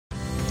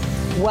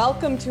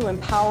Welcome to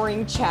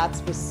Empowering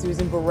Chats with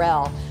Susan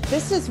Burrell.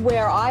 This is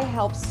where I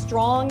help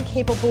strong,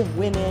 capable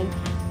women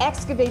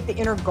excavate the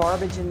inner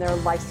garbage in their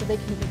life so they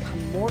can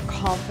become more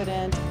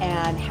confident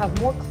and have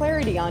more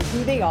clarity on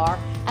who they are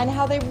and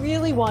how they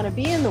really want to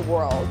be in the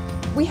world.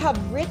 We have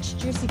rich,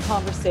 juicy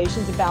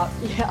conversations about,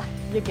 yeah,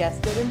 you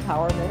guessed it,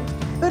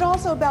 empowerment, but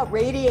also about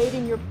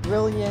radiating your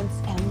brilliance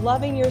and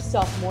loving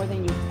yourself more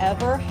than you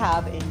ever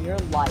have in your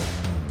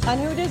life.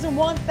 And who doesn't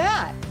want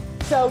that?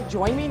 So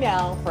join me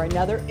now for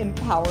another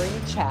empowering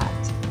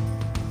chat.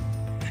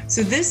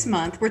 So this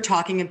month, we're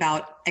talking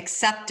about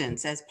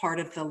acceptance as part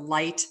of the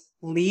Light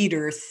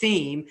Leader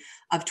theme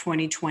of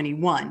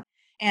 2021.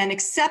 And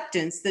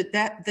acceptance,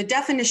 the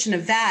definition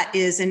of that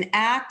is an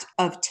act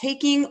of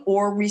taking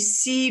or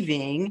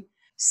receiving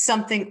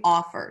something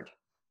offered.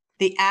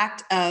 The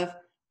act of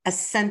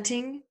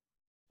assenting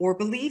or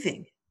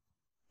believing.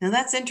 Now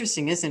that's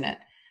interesting, isn't it?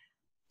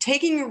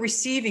 Taking or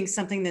receiving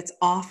something that's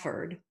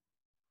offered,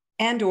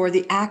 and or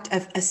the act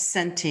of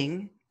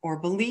assenting or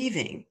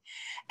believing.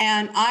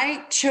 And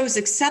I chose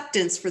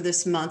acceptance for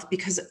this month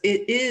because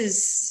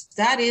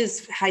that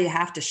is how you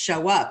have to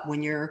show up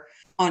when you're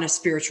on a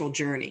spiritual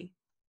journey.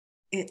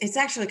 It's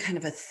actually kind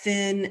of a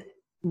thin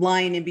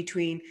line in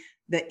between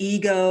the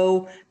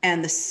ego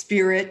and the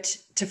spirit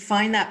to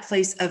find that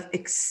place of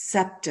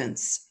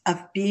acceptance,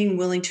 of being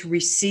willing to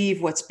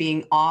receive what's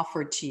being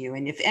offered to you.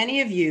 And if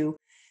any of you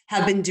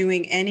have been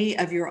doing any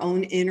of your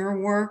own inner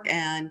work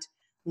and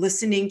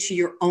listening to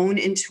your own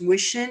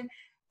intuition,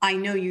 I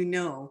know you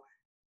know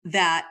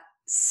that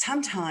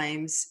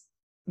sometimes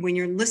when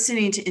you're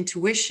listening to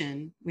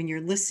intuition, when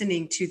you're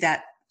listening to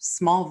that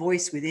small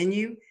voice within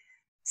you,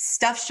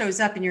 stuff shows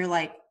up and you're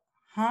like,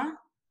 huh?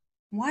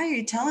 Why are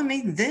you telling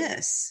me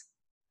this?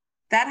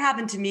 That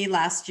happened to me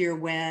last year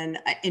when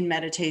in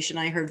meditation,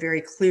 I heard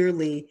very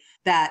clearly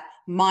that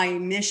my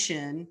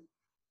mission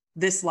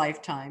this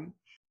lifetime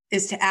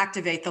is to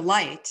activate the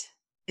light,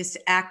 is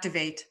to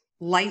activate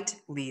light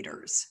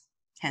leaders,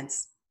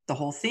 hence the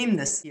whole theme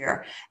this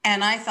year.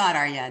 And I thought,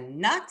 are you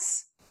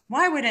nuts?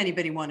 Why would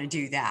anybody want to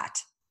do that?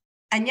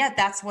 And yet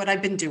that's what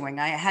I've been doing.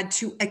 I had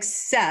to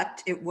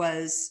accept it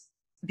was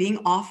being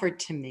offered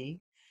to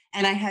me,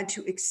 and I had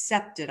to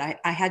accept it.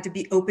 I had to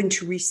be open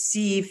to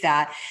receive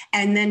that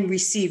and then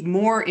receive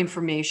more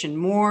information,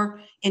 more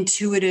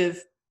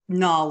intuitive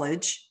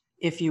knowledge,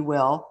 if you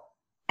will,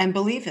 and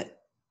believe it.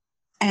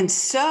 And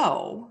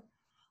so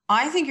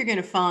I think you're going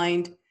to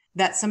find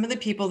that some of the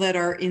people that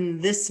are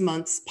in this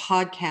month's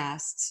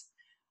podcasts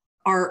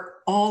are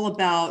all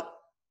about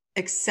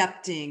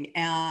accepting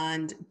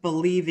and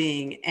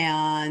believing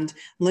and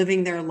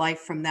living their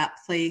life from that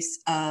place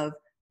of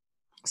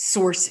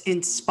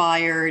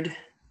source-inspired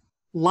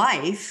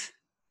life,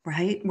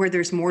 right? Where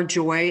there's more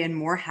joy and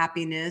more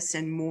happiness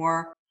and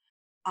more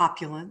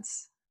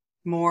opulence,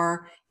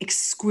 more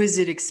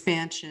exquisite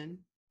expansion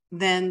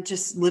than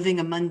just living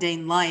a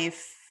mundane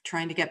life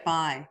trying to get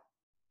by.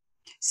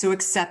 So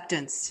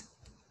acceptance.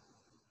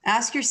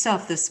 Ask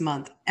yourself this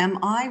month, am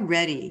I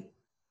ready?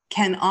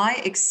 Can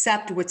I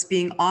accept what's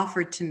being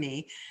offered to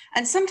me?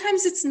 And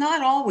sometimes it's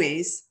not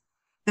always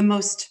the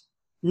most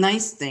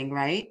nice thing,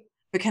 right?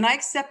 But can I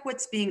accept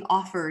what's being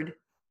offered?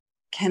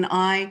 Can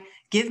I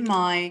give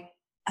my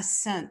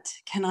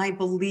assent? Can I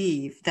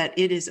believe that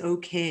it is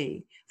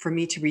okay for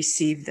me to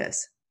receive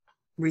this?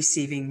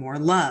 Receiving more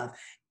love,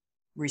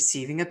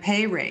 receiving a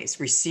pay raise,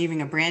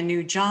 receiving a brand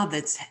new job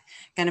that's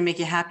going to make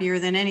you happier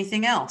than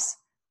anything else,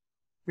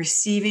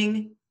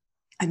 receiving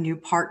a new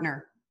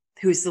partner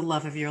who's the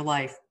love of your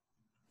life.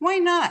 Why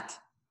not?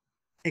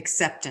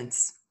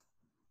 Acceptance.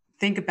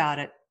 Think about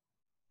it.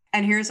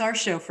 And here's our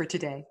show for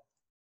today.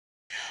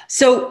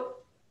 So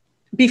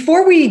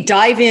before we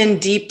dive in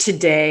deep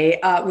today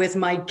with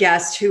my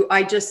guest, who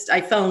I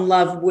fell in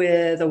love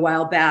with a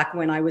while back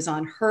when I was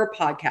on her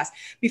podcast.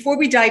 Before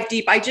we dive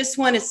deep, I just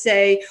want to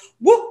say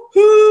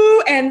woohoo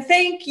and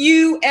thank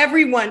you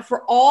everyone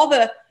for all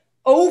the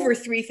over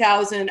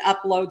 3,000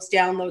 uploads,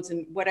 downloads,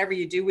 and whatever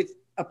you do with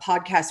a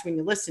podcast when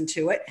you listen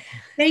to it.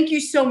 Thank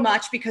you so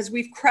much because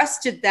we've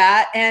crested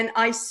that. And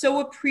I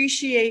so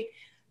appreciate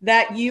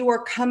that you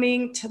are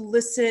coming to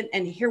listen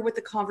and hear what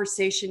the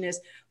conversation is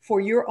for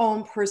your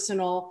own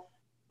personal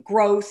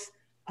growth,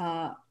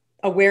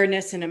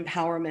 awareness, and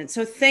empowerment.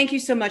 So thank you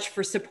so much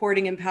for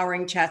supporting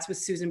Empowering Chats with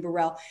Susan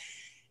Burrell.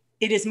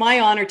 It is my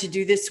honor to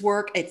do this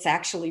work. It's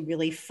actually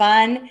really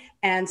fun.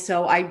 And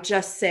so I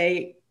just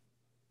say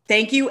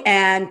thank you.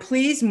 And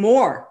please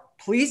more.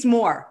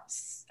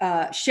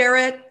 Share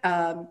it,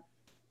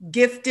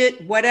 gift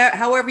it, whatever,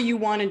 however you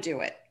want to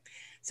do it.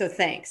 So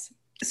thanks.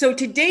 So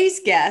today's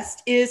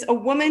guest is a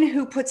woman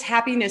who puts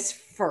happiness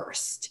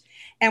first.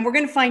 And we're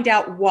going to find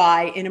out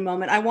why in a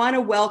moment. I want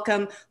to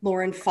welcome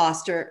Lauren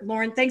Foster.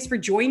 Lauren, thanks for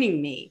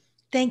joining me.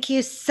 Thank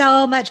you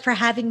so much for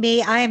having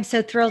me. I am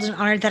so thrilled and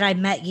honored that I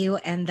met you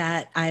and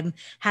that I'm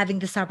having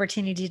this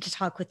opportunity to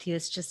talk with you.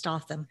 It's just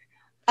awesome.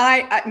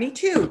 Me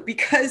too,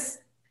 because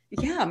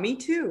yeah, me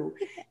too.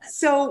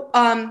 So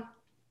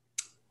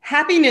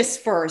happiness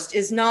first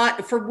is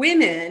not for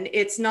women.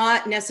 It's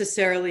not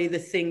necessarily the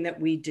thing that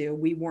we do.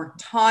 We weren't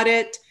taught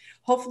it.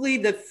 Hopefully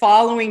the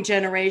following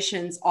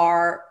generations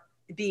are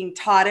being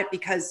taught it,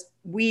 because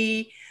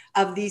we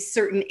of these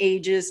certain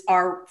ages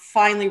are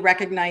finally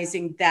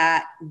recognizing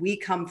that we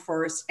come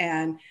first,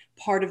 and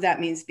part of that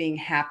means being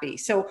happy.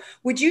 So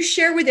would you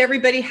share with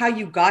everybody how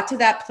you got to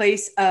that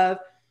place of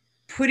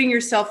putting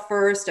yourself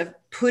first, of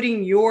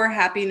putting your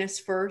happiness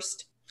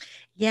first?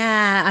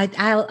 Yeah,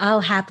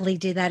 I'll happily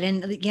do that.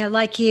 And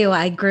like you,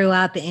 I grew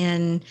up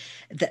in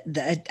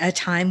a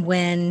time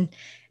when,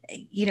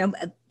 you know,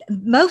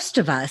 most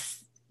of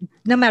us,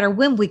 no matter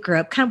when we grew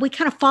up, we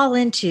kind of fall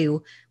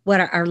into what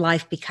our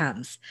life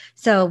becomes.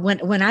 So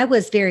when I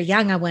was very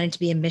young, I wanted to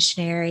be a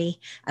missionary.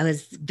 I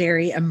was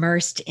very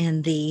immersed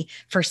in the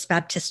First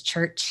Baptist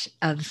Church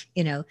of,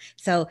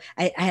 so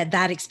I had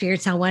that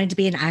experience. I wanted to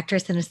be an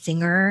actress and a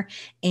singer.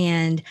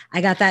 And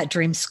I got that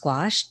dream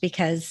squashed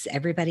because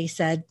everybody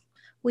said,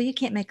 well, you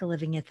can't make a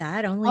living at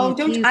that. Only Oh,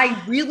 if you. I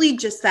really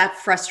just, that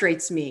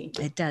frustrates me.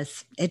 It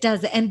does. It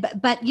does. And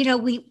but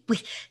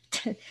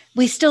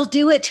we still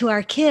do it to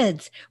our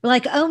kids. We're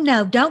like, oh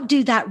no, don't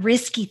do that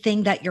risky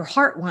thing that your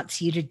heart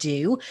wants you to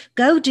do.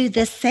 Go do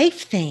this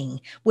safe thing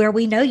where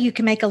we know you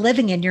can make a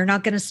living and you're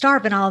not going to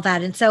starve and all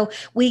that. And so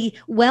we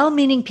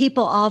well-meaning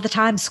people all the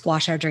time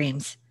squash our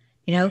dreams.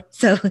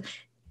 So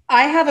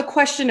I have a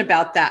question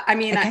about that. I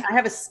mean, okay. I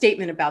have a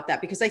statement about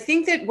that, because I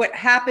think that what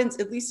happens,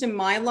 at least in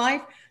my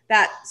life,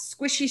 that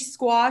squishy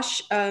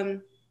squash,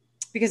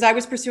 because I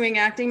was pursuing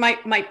acting,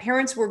 my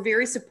parents were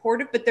very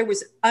supportive, but there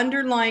was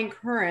underlying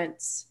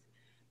currents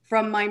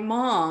from my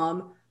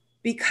mom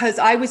because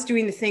I was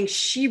doing the thing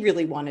she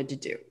really wanted to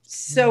do.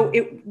 So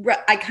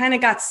I kind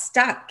of got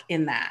stuck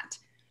in that.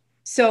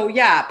 So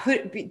yeah,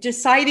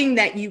 deciding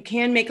that you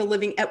can make a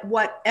living at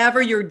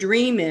whatever your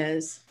dream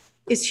is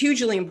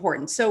hugely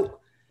important. So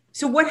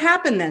what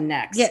happened then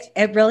next? Yeah,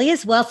 it really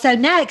is. Well, so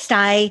next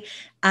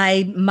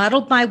I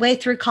muddled my way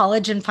through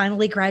college and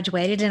finally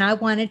graduated, and I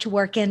wanted to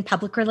work in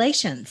public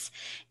relations.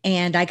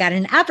 And I got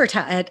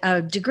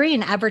a degree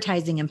in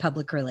advertising and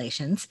public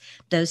relations.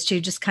 Those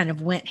two just kind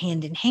of went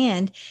hand in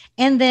hand.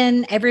 And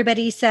then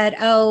everybody said,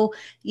 oh,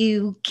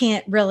 you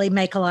can't really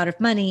make a lot of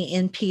money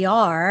in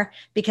PR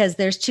because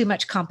there's too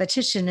much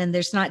competition and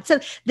there's not.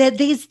 So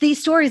these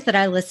stories that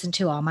I listened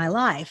to all my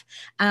life.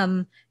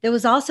 There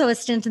was also a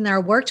stint in there. I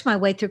worked my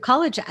way through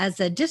college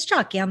as a disc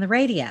jockey on the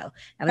radio.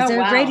 I was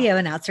a radio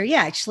announcer.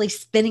 Yeah, actually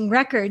spinning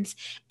records.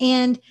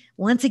 And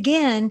once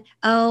again,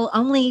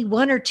 only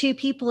one or two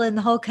people in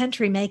the whole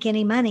country make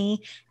any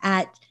money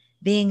at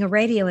being a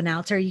radio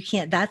announcer. You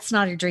can't, that's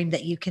not a dream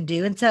that you can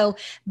do. And so,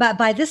 but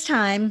by this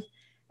time,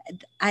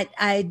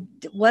 I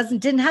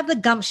didn't have the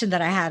gumption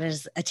that I had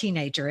as a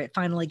teenager. It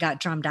finally got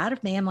drummed out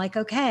of me. I'm like,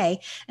 okay.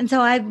 And so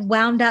I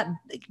wound up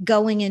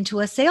going into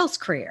a sales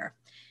career,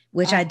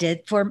 which I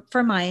did for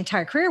my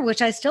entire career,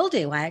 which I still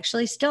do. I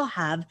actually still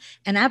have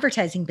an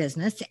advertising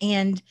business,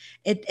 and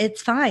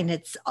it's fine.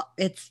 It's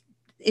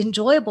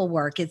enjoyable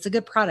work. It's a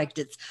good product.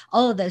 It's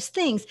all of those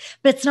things,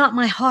 but it's not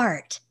my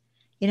heart,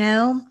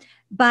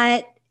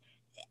 but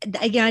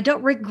again, I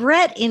don't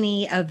regret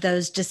any of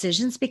those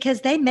decisions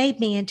because they made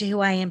me into who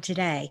I am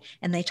today.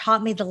 And they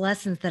taught me the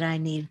lessons that I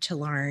needed to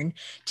learn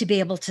to be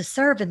able to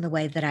serve in the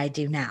way that I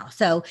do now.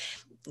 So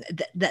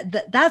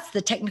that's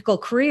the technical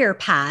career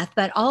path,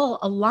 but all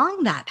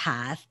along that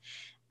path,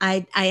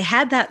 I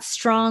had that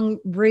strong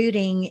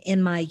rooting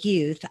in my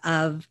youth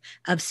of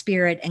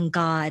spirit and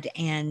God.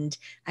 And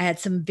I had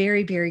some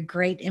very, very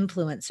great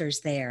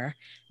influencers there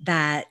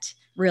that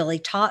really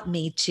taught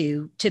me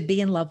to be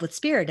in love with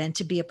spirit and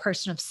to be a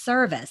person of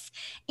service.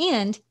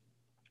 And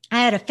I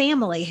had a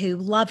family who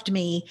loved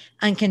me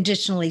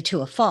unconditionally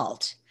to a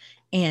fault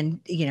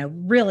and,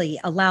 really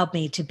allowed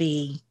me to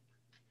be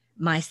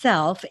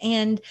myself.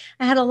 And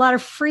I had a lot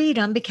of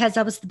freedom because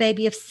I was the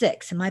baby of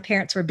 6 and my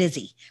parents were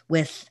busy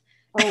with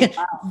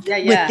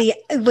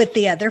with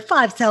the other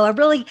 5.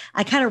 So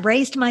I kind of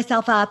raised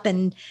myself up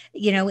and,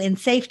 in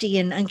safety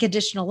and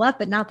unconditional love,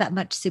 but not that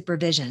much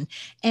supervision.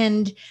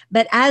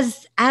 But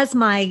as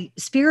my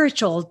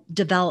spiritual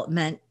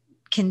development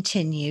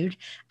continued,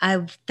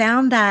 I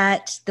found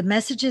that the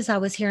messages I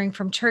was hearing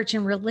from church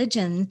and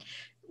religion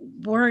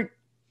weren't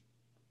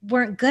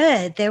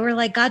good. They were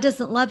like, God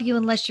doesn't love you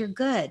unless you're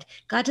good.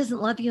 God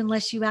doesn't love you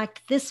unless you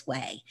act this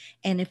way.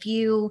 And if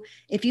you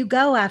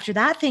go after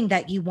that thing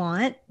that you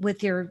want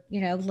with your,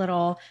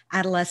 little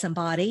adolescent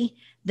body,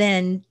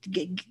 then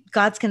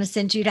God's going to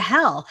send you to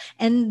hell.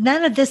 And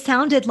none of this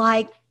sounded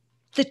like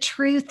the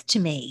truth to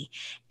me.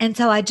 And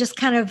so I just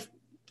kind of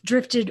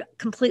drifted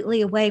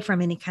completely away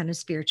from any kind of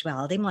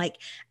spirituality. I'm like,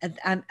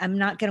 I'm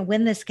not going to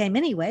win this game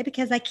anyway,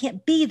 because I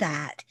can't be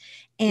that.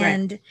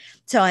 And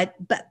so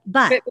but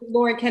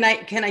Lauren, can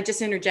I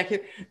just interject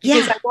here?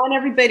 Because I want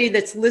everybody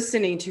that's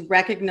listening to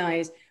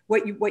recognize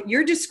what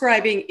you're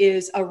describing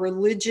is a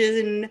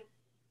religion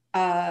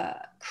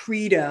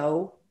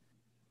credo.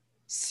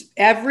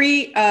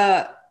 Every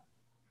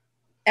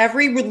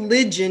every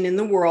religion in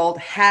the world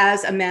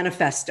has a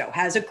manifesto,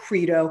 has a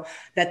credo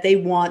that they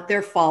want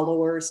their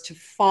followers to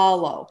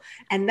follow.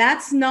 And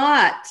that's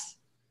not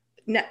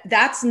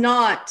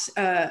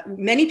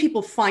many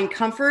people find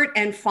comfort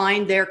and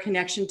find their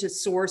connection to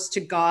source,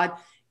 to God,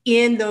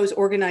 in those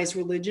organized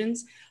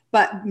religions.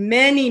 But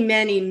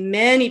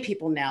many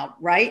people now,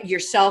 right?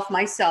 Yourself,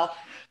 myself,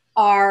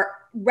 are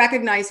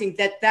recognizing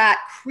that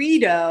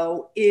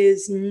credo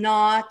is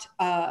not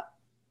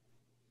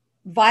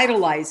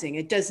vitalizing.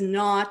 It does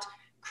not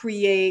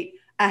create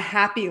a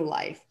happy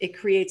life. It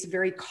creates a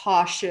very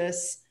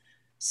cautious,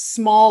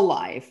 small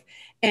life.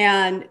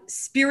 And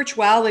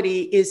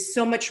spirituality is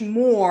so much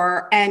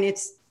more, and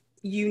it's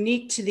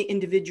unique to the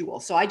individual.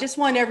 So I just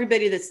want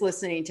everybody that's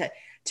listening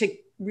to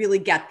really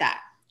get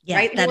that. Yeah,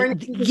 right?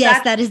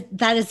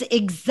 That is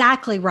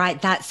exactly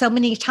right. That so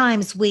many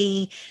times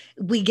we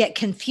get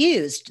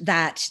confused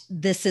that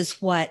this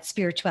is what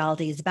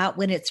spirituality is about,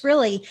 when it's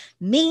really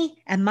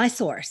me and my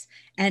source,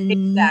 and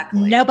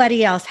Exactly.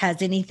 nobody else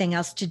has anything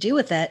else to do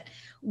with it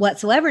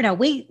whatsoever. Now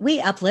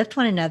we uplift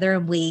one another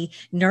and we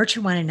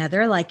nurture one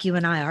another, like you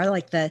and I are,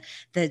 like the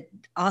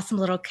awesome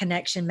little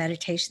connection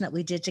meditation that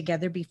we did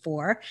together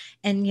before.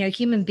 And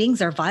human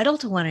beings are vital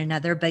to one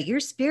another, but your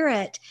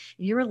spirit,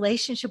 your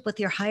relationship with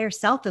your higher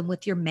self and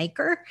with your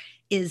maker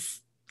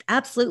is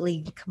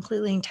absolutely,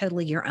 completely and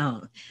totally your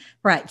own.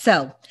 Right.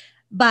 So,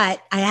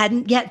 but I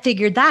hadn't yet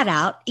figured that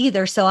out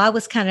either. So I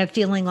was kind of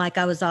feeling like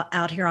I was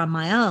out here on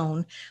my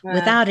own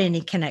without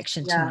any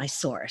connection to my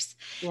source.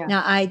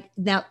 Yeah.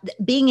 Now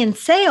being in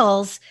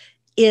sales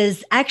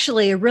is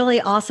actually a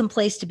really awesome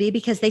place to be,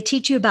 because they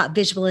teach you about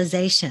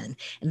visualization,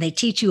 and they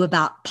teach you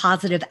about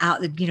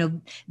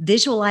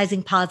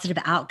visualizing positive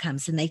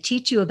outcomes. And they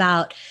teach you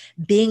about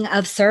being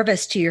of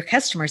service to your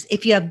customers.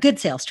 If you have good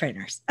sales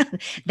trainers,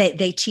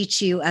 they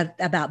teach you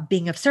about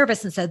being of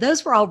service. And so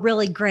those were all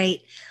really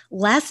great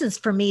lessons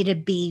for me to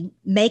be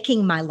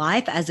making my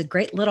life as a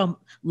great little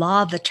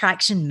law of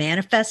attraction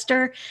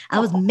manifester. I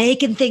was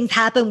making things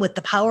happen with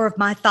the power of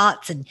my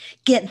thoughts and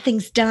getting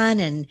things done.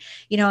 And,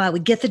 I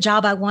would get the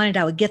job I wanted.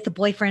 I would get the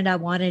boyfriend I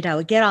wanted. I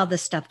would get all the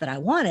stuff that I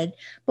wanted.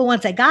 But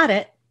once I got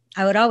it,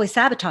 I would always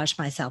sabotage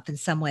myself in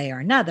some way or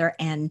another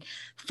and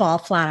fall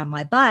flat on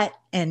my butt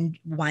and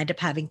wind up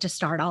having to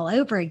start all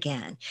over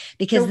again.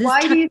 Because so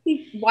why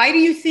do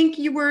you think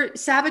you were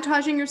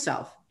sabotaging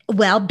yourself?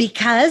 Well,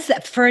 because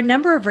for a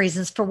number of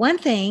reasons. For one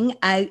thing,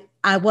 I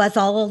was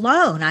all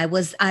alone. I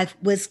was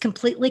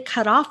completely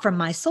cut off from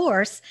my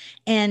source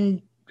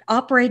and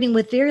operating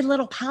with very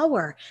little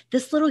power.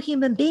 This little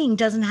human being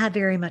doesn't have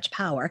very much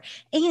power,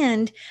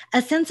 and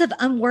a sense of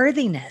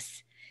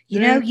unworthiness.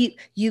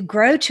 You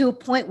grow to a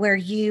point where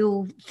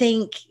you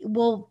think,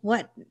 well,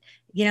 what,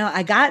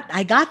 I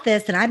got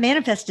this and I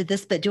manifested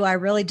this, but do I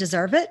really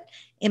deserve it?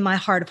 In my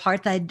heart of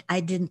hearts, I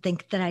didn't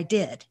think that I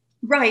did.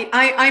 Right.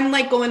 I'm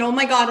like going, oh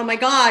my God,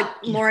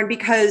 Lauren,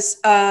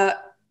 because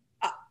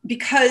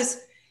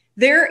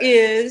there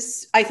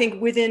is, I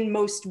think, within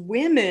most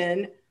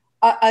women,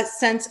 a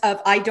sense of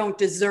I don't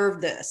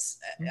deserve this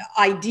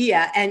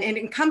idea. And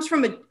it comes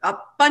from a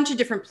bunch of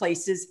different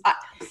places.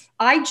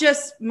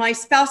 My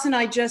spouse and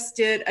I just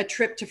did a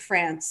trip to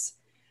France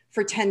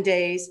for 10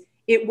 days.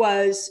 It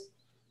was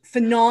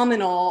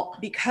phenomenal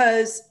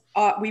because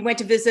we went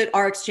to visit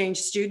our exchange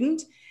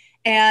student,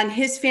 and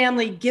his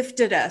family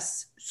gifted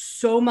us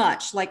so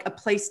much, like a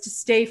place to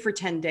stay for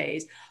 10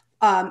 days,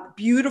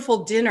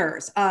 beautiful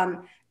dinners,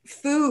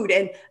 food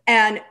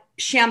and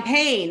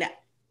champagne.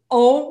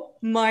 Oh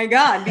my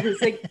God, because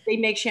they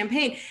make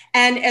champagne.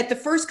 And at the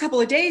first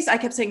couple of days, I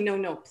kept saying,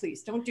 no,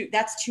 please don't do,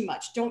 that's too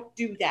much. Don't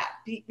do that.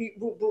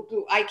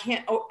 I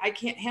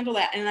can't handle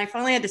that. And I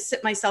finally had to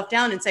sit myself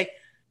down and say,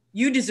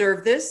 you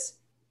deserve this.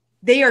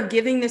 They are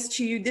giving this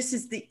to you. This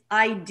is the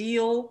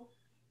idea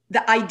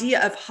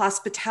of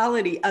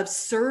hospitality, of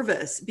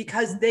service,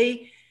 because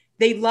they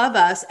love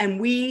us, and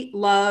we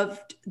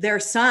loved their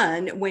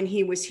son when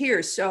he was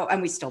here. So,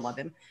 and we still love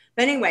him.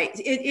 But anyway,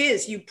 it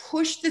is, you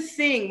push the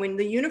thing when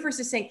the universe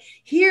is saying,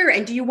 here,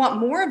 and do you want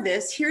more of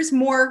this? Here's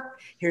more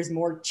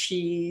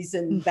cheese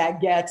and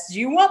baguettes. Do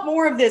you want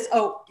more of this?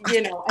 Oh,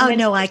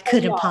 no, I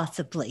couldn't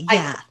possibly.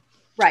 Yeah.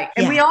 Right.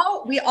 And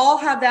we all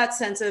have that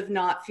sense of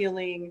not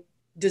feeling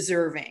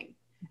deserving,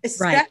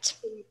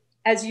 especially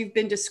as you've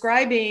been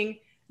describing.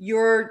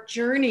 Your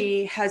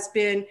journey has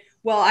been,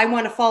 well, I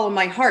want to follow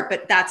my heart,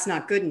 but that's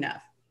not good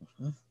enough.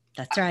 Mm-hmm.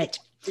 That's right.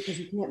 Because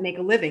you can't make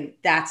a living.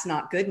 That's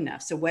not good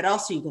enough. So what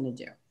else are you going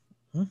to do?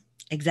 Mm-hmm.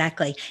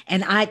 Exactly.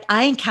 And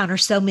I encounter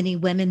so many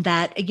women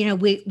that,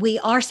 we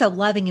are so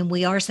loving and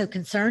we are so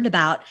concerned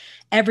about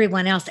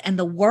everyone else and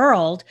the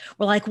world.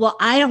 We're like, well,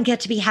 I don't get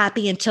to be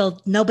happy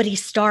until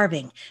nobody's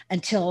starving,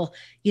 until,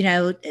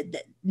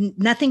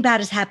 nothing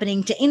bad is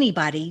happening to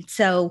anybody.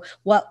 So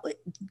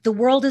the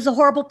world is a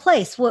horrible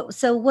place.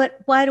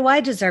 Why do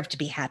I deserve to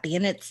be happy?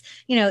 And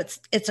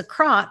it's a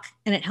crock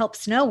and it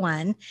helps no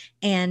one.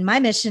 And my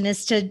mission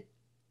is to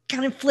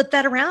kind of flip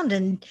that around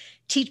and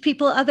teach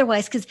people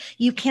otherwise, because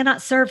you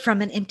cannot serve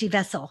from an empty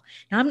vessel.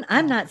 Now,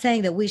 I'm not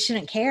saying that we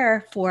shouldn't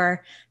care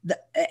for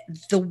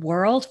the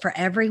world, for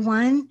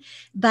everyone,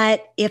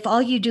 but if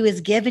all you do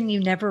is give and you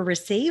never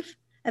receive,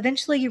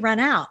 eventually you run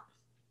out.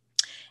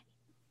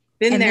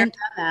 Been And there, then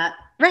done that.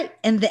 right,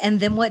 and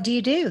then what do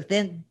you do?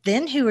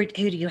 Then who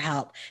do you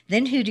help?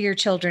 Then who do your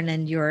children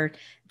and your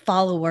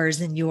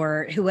followers and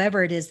your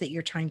whoever it is that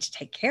you're trying to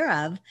take care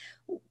of?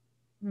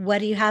 What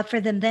do you have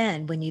for them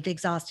then when you've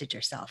exhausted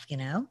yourself?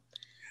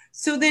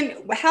 So then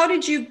how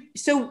did you,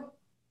 so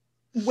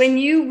when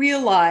you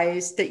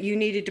realized that you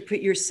needed to put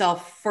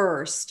yourself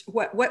first,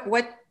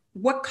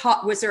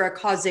 was there a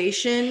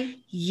causation?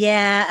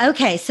 Yeah.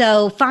 Okay.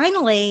 So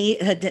finally,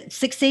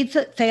 succeed,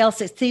 foot fail,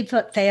 succeed,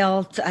 foot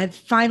fail. I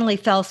finally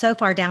fell so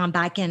far down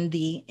back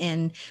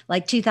in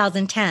like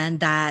 2010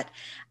 that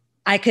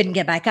I couldn't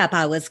get back up.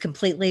 I was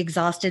completely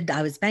exhausted.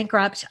 I was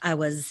bankrupt. I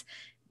was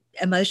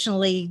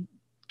emotionally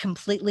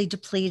completely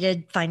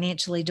depleted,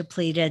 financially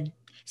depleted,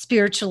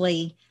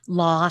 spiritually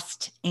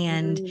lost,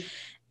 and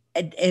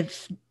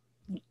if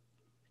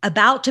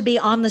about to be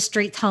on the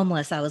streets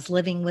homeless. I was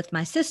living with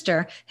my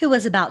sister who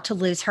was about to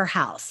lose her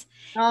house.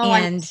 Oh,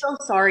 I'm And so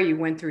sorry you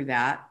went through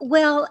that.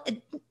 well,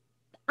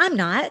 I'm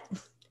not,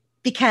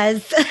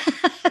 because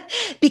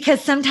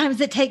because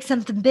sometimes it takes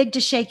something big to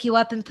shake you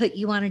up and put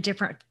you on a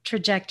different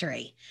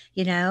trajectory,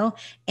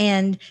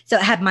 and so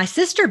had my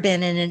sister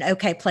been in an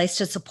okay place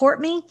to support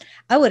me,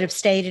 I would have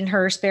stayed in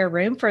her spare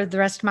room for the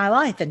rest of my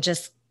life and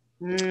just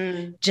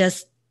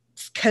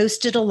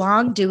coasted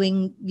along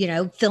doing,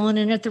 filling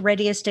in at the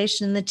radio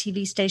station and the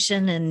TV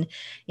station, and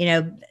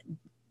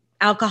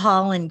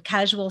alcohol and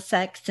casual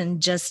sex,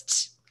 and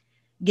just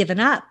given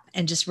up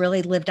and just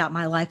really lived out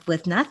my life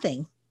with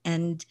nothing.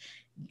 And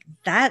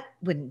that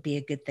wouldn't be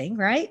a good thing,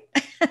 right?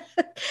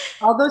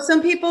 Although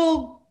some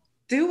people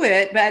do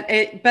it,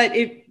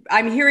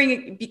 I'm hearing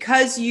it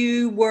because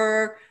you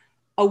were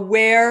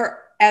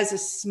aware as a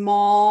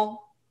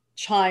small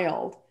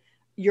child,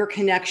 your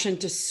connection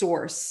to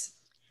source,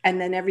 and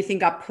then everything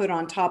got put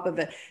on top of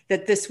it,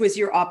 that this was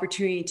your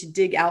opportunity to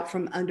dig out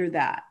from under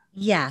that.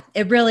 Yeah,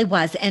 it really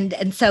was.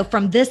 And so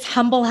from this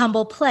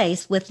humble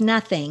place with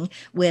nothing,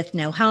 with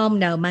no home,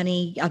 no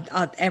money,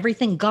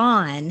 everything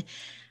gone,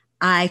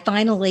 I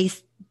finally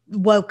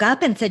woke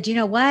up and said, you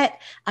know what?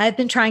 I've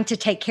been trying to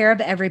take care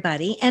of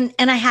everybody. And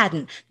I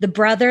hadn't. The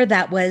brother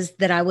that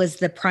I was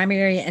the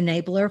primary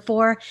enabler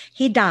for,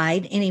 he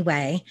died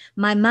anyway.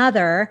 My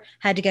mother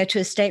had to go to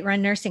a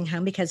state-run nursing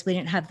home because we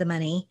didn't have the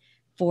money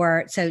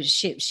so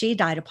she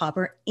died a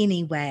pauper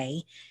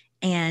anyway.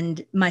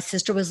 And my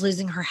sister was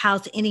losing her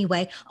house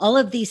anyway. All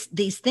of these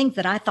things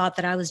that I thought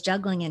that I was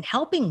juggling and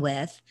helping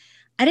with,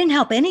 I didn't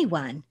help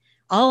anyone.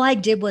 All I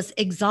did was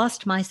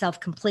exhaust myself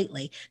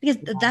completely, because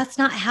that's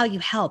not how you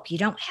help. You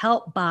don't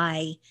help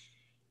by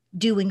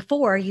doing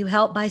for, you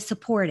help by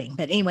supporting.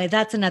 But anyway,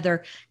 that's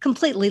another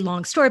completely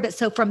long story. But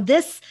so from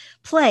this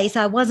place,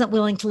 I wasn't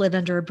willing to live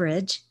under a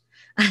bridge.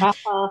 Thank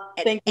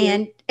you.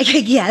 And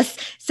yes,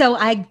 so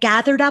I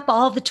gathered up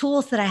all the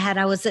tools that I had.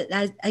 I was,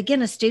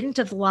 again, a student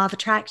of the law of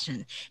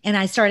attraction, and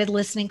I started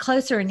listening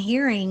closer and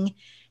hearing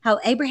how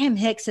Abraham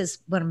Hicks is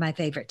one of my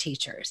favorite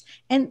teachers,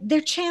 and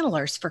they're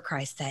channelers, for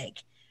Christ's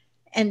sake.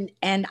 And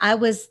I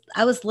was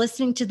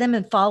listening to them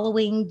and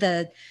following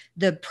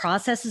the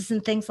processes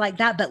and things like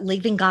that, but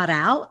leaving God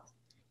out.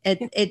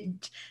 I'm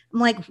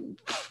like,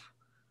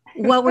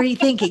 what were you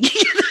thinking?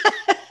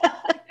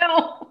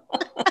 No.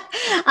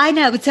 I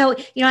know. But so,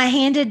 I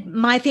handed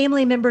my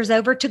family members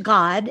over to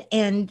God,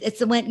 and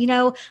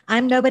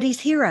I'm nobody's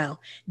hero.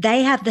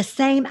 They have the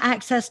same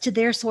access to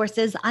their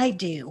sources I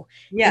do.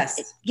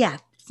 Yes.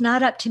 It's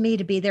not up to me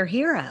to be their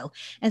hero.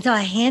 And so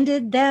I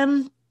handed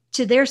them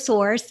to their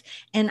source,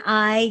 and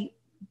I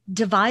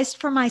devised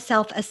for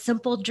myself a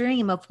simple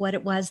dream of what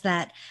it was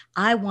that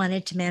I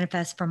wanted to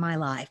manifest for my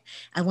life.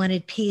 I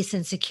wanted peace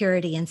and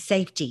security and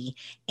safety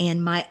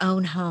and my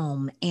own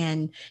home.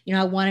 And,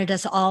 I wanted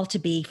us all to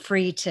be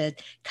free to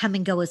come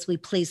and go as we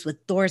please,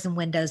 with doors and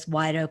windows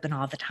wide open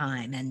all the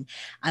time. And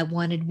I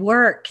wanted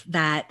work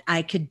that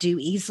I could do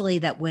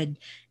easily,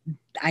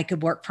 I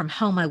could work from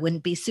home. I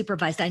wouldn't be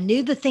supervised. I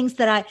knew the things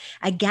that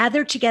I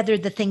gathered together,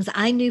 the things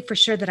I knew for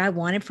sure that I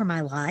wanted for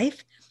my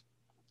life.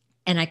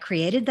 And I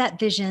created that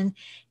vision,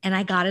 and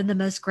I got in the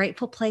most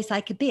grateful place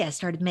I could be. I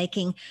started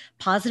making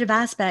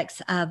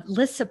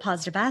lists of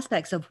positive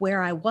aspects of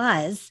where I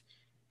was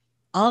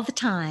all the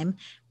time,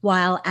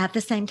 while at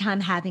the same time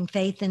having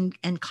faith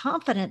and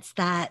confidence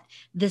that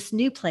this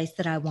new place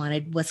that I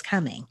wanted was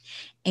coming.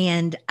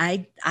 And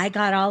I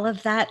got all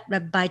of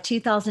that. By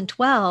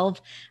 2012,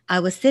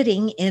 I was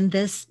sitting in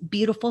this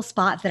beautiful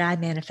spot that I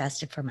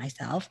manifested for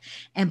myself.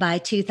 And by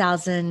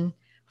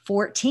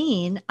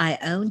 2014, I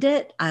owned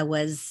it. I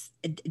was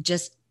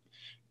just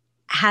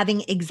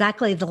having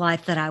exactly the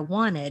life that I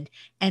wanted,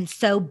 and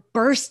so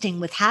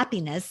bursting with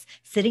happiness,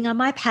 sitting on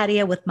my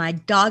patio with my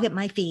dog at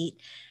my feet,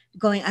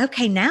 going,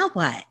 okay, now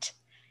what?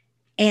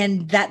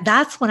 And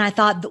that's when I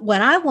thought that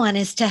what I want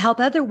is to help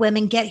other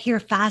women get here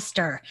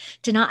faster,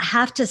 to not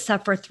have to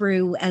suffer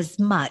through as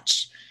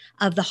much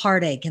of the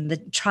heartache and the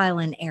trial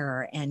and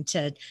error. And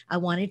I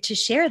wanted to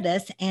share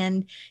this.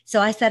 And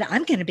so I said,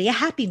 I'm going to be a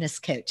happiness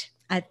coach.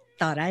 I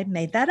thought I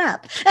made that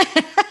up.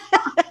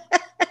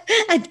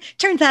 It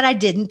turns out I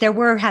didn't. There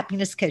were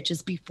happiness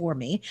coaches before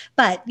me,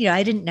 but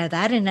I didn't know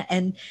that.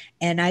 And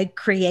I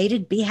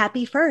created Be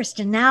Happy First.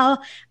 And now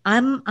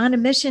I'm on a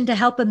mission to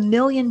help 1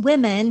 million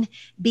women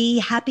be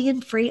happy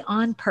and free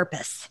on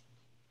purpose.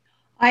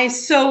 I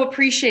so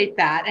appreciate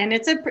that. And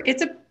it's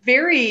a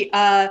very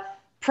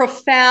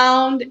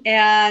profound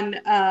and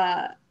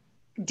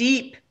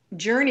deep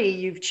journey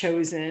you've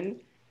chosen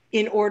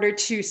in order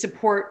to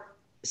support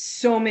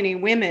so many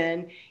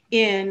women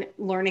in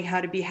learning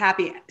how to be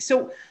happy.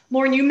 So,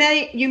 Lauren, you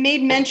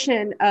made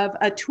mention of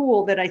a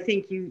tool that I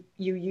think you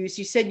use.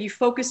 You said you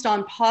focused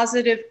on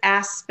positive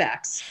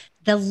aspects.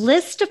 The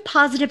list of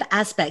positive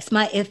aspects.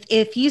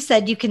 If you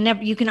said you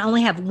can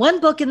only have one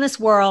book in this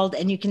world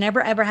and you can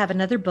never ever have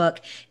another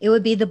book, it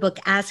would be the book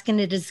Ask and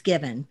It Is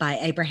Given by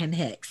Abraham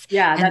Hicks.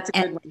 Yeah, that's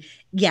a good one.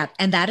 Yeah,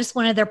 and that is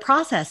one of their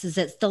processes.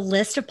 It's the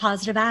list of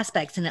positive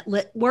aspects, and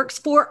it works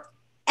for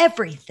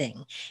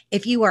everything.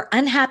 If you are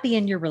unhappy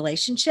in your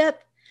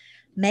relationship,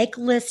 make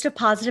a list of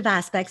positive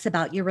aspects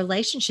about your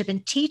relationship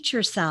and teach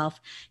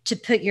yourself to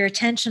put your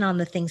attention on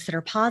the things that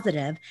are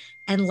positive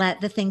and let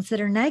the things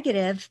that are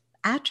negative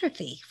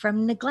atrophy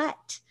from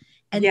neglect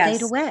and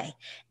fade away.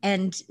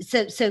 And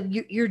so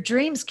your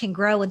dreams can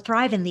grow and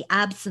thrive in the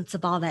absence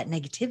of all that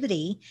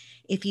negativity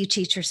if you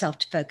teach yourself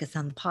to focus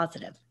on the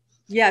positive.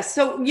 Yeah.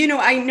 So,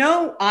 I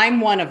know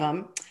I'm one of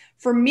them.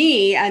 For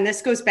me, and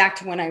this goes back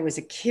to when I was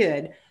a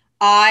kid,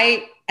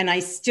 I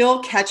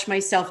still catch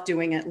myself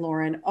doing it,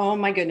 Lauren. Oh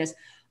my goodness.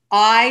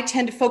 I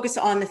tend to focus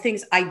on the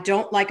things I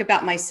don't like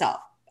about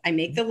myself. I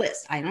make the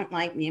list. I don't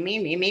like me.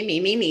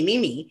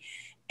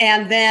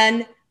 And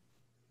then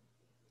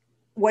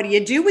what do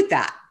you do with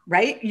that?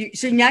 Right.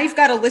 So now you've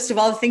got a list of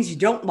all the things you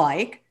don't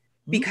like,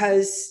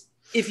 because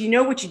if you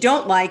know what you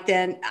don't like,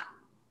 then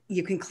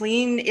you can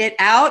clean it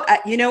out.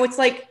 It's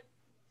like,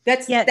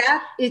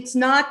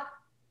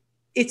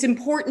 it's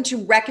important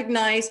to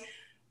recognize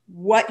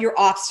what your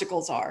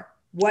obstacles are,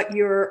 what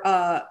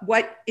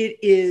it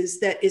is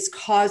that is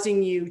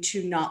causing you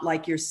to not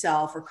like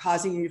yourself or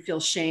causing you to feel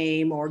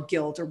shame or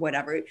guilt or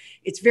whatever.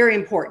 It's very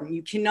important.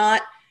 You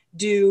cannot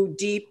do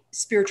deep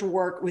spiritual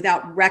work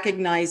without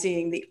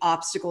recognizing the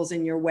obstacles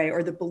in your way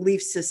or the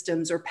belief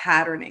systems or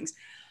patternings.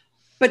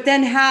 But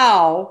then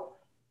how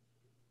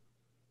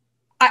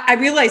I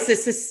realized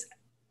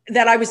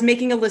that I was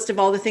making a list of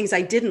all the things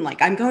I didn't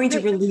like. I'm going to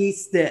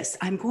release this.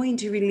 I'm going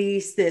to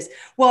release this.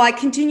 Well, I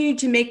continued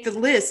to make the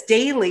list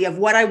daily of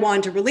what I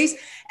wanted to release.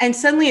 And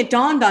suddenly it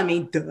dawned on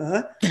me,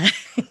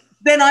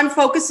 then I'm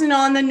focusing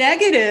on the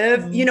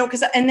negative,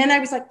 and then I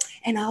was like,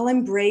 and I'll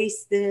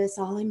embrace this.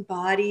 I'll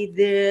embody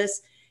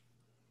this.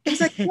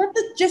 It's like,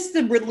 just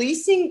the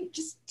releasing,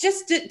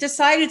 just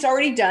decide it's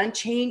already done.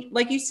 Change,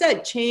 like you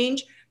said,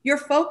 change your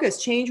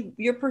focus, change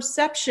your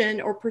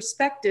perception or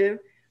perspective,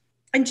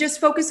 and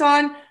just focus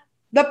on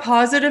the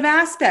positive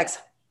aspects.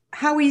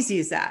 How easy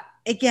is that?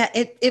 Yeah,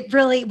 it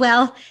really,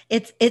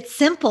 it's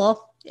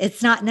simple.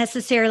 It's not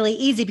necessarily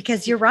easy,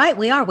 because you're right.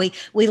 We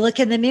look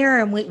in the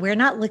mirror and we're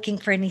not looking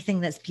for anything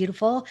that's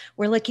beautiful.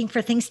 We're looking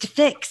for things to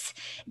fix.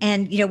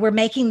 And, we're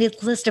making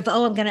this list of,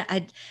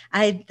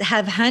 I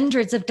have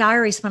hundreds of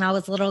diaries when I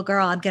was a little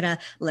girl.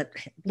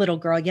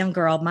 Young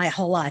girl, my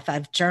whole life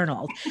I've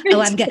journaled.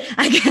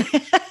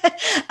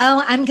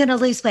 I'm going to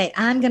lose weight.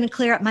 I'm going to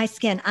clear up my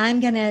skin. I'm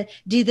going to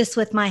do this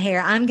with my hair.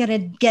 I'm going to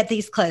get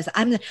these clothes.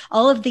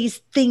 All of these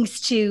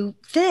things to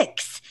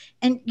fix.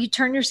 And you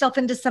turn yourself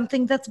into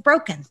something that's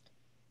broken.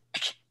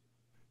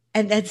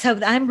 And so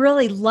I'm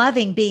really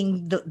loving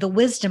being the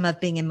wisdom of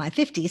being in my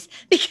 50s,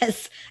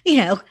 because,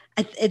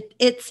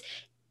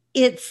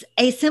 it's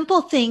a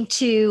simple thing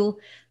to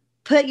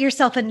put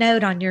yourself a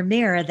note on your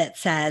mirror that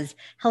says,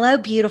 hello,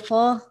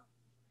 beautiful.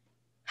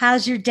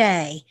 How's your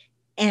day?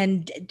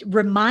 And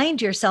remind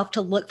yourself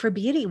to look for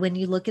beauty when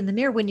you look in the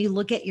mirror, when you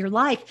look at your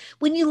life,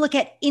 when you look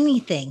at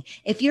anything.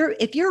 If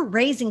you're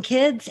raising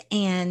kids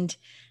and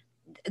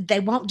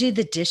they won't do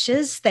the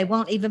dishes, they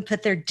won't even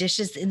put their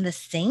dishes in the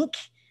sink.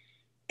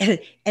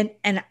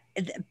 And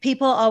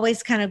people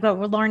always kind of go,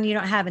 well, Lauren, you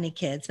don't have any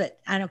kids, but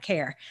I don't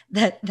care.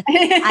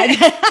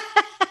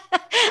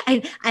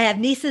 I have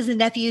nieces and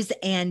nephews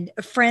and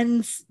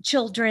friends,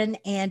 children,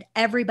 and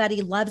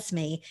everybody loves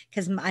me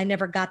because I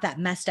never got that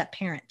messed up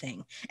parent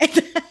thing.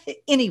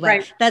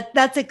 Anyway, right.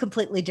 That's a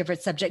completely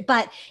different subject.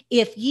 But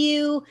if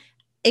you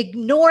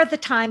ignore the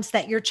times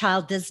that your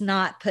child does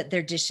not put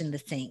their dish in the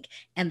sink,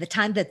 and the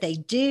time that they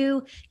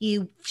do,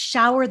 you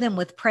shower them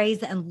with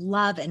praise and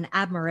love and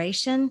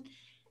admiration,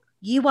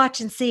 you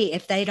watch and see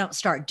if they don't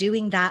start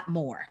doing that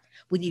more.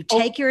 When you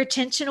take your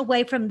attention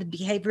away from the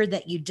behavior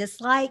that you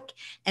dislike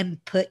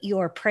and put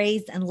your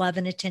praise and love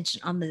and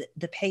attention on the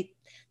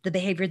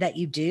behavior that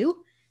you do,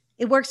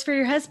 it works for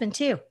your husband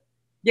too.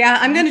 Yeah,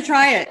 I'm going to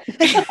try it.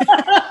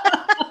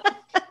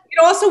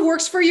 also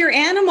works for your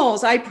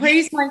animals. I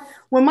praise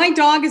when my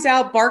dog is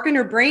out barking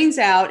her brains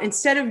out,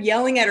 instead of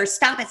yelling at her,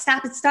 stop it,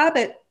 stop it, stop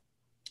it.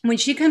 When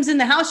she comes in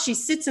the house, she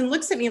sits and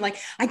looks at me like,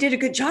 I did a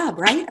good job,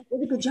 right? I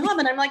did a good job.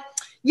 And I'm like,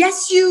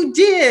 yes, you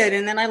did.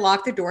 And then I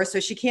lock the door so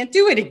she can't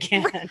do it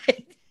again.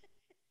 Right.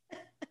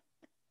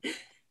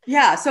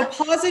 Yeah. So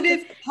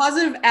positive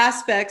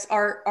aspects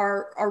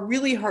are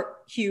really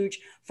huge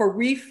for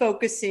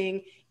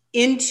refocusing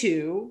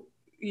into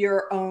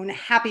your own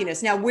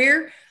happiness. Now,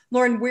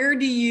 Lauren, where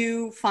do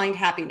you find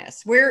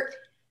happiness? Where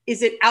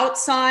is it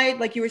outside?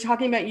 Like you were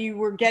talking about, you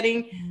were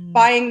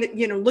buying,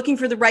 looking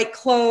for the right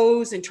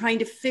clothes and trying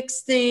to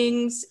fix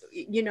things.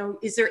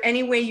 Is there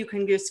any way you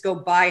can just go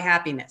buy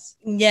happiness?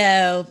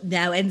 No.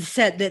 And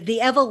so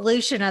the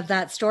evolution of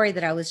that story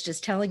that I was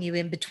just telling you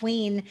in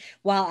between,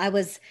 while I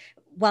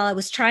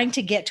was trying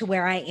to get to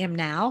where I am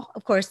now,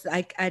 of course,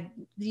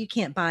 you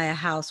can't buy a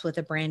house with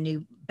a brand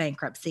new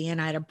bankruptcy,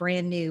 and I had a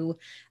brand new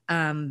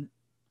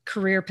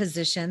career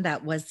position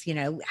that was,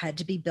 had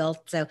to be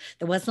built. So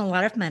there wasn't a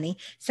lot of money.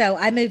 So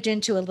I moved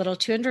into a little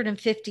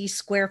 250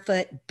 square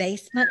foot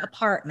basement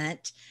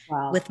apartment.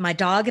 Wow. With my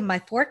dog and my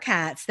 4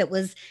 cats that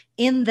was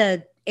in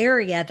the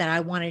area that I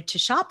wanted to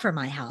shop for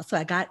my house. So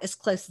I got as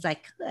close as I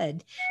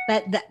could,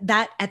 but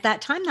that at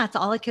that time, that's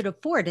all I could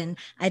afford. And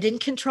I didn't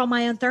control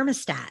my own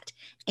thermostat.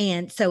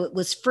 And so it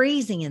was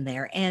freezing in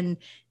there, and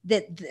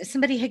that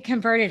somebody had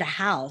converted a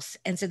house.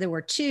 And so there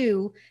were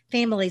 2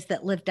 families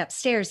that lived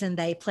upstairs, and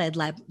they played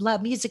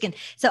loud music. And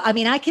so, I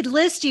mean, I could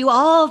list you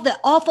all the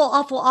awful,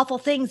 awful, awful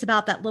things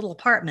about that little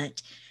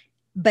apartment,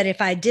 but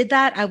if I did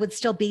that, I would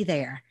still be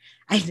there.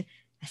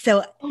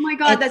 Oh my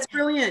God, that's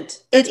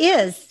brilliant. It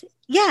is.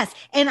 Yes.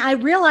 And I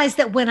realized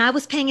that when I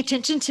was paying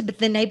attention to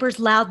the neighbors'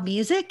 loud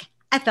music,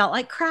 I felt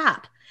like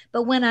crap.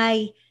 But when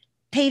I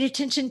paid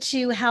attention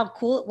to how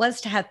cool it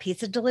was to have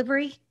pizza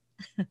delivery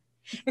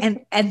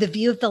and the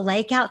view of the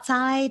lake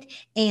outside,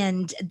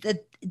 and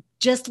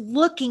just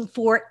looking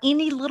for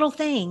any little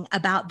thing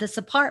about this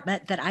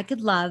apartment that I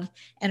could love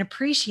and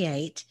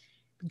appreciate,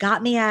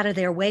 got me out of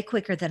there way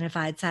quicker than if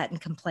I had sat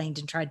and complained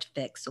and tried to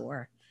fix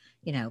or,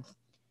 yelled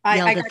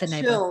at the neighbor.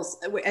 I got chills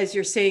as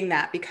you're saying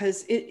that,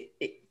 because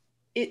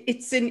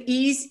it's an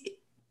easy,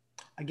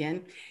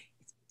 again,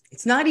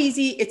 it's not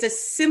easy. It's a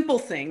simple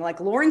thing. Like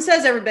Lauren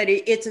says,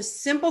 everybody, it's a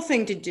simple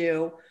thing to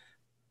do.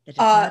 It's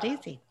not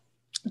easy.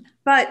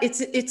 But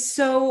it's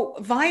so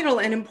vital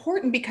and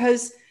important,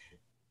 because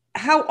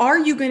how are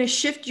you going to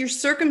shift your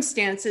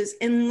circumstances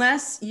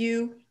unless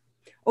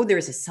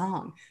there's a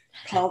song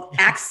called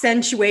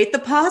Accentuate the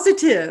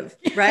Positive,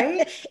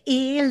 right?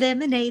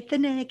 Eliminate the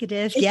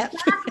negative. Yep.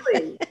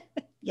 Exactly.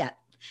 Yeah.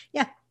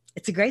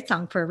 It's a great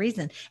song for a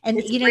reason.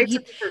 And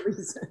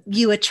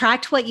you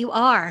attract what you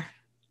are.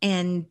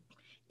 And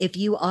if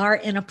you are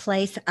in a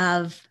place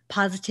of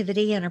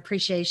positivity and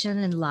appreciation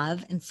and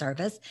love and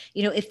service,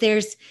 if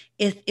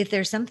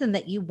there's something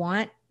that you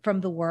want from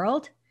the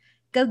world,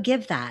 go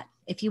give that.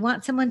 If you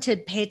want someone to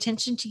pay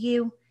attention to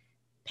you,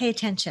 pay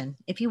attention.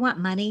 If you want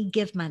money,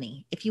 give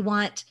money. If you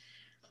want,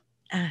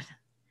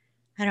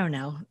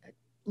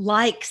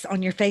 likes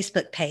on your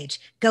Facebook page,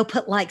 go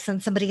put likes on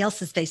somebody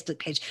else's Facebook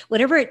page.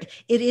 Whatever it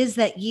is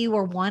that you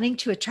are wanting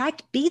to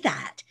attract, be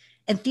that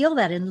and feel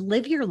that and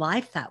live your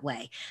life that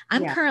way.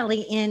 I'm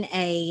currently in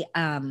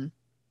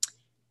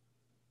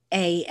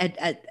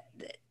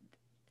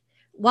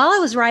while I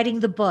was writing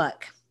the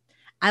book,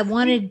 I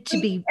wanted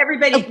to be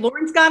everybody.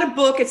 Lauren's got a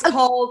book. It's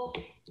called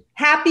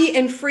Happy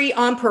and Free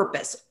on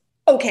Purpose.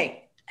 Okay.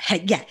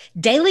 Yeah.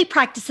 Daily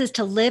practices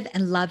to live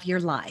and love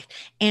your life.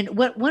 And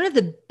one of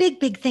the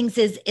big things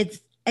is it's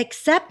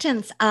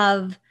acceptance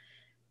of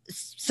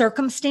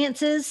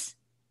circumstances,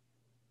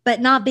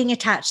 but not being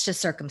attached to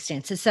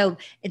circumstances. So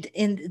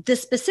in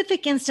this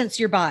specific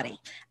instance, your body,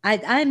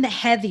 I'm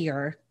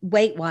heavier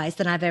weight-wise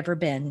than I've ever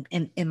been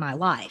in my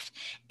life.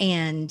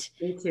 And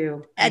me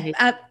too. And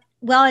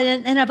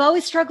I've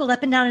always struggled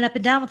up and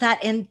down with that.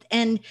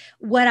 And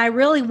what I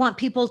really want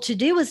people to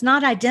do is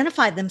not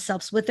identify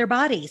themselves with their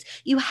bodies.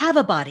 You have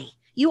a body.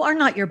 You are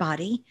not your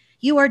body.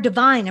 You are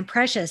divine and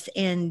precious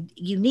and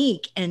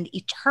unique and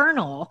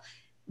eternal,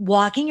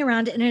 walking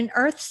around in an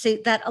earth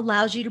suit that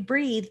allows you to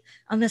breathe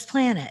on this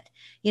planet.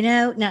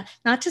 Now,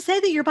 not to say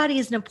that your body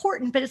isn't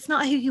important, but it's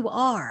not who you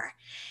are.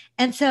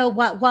 And so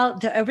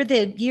over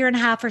the year and a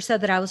half or so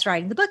that I was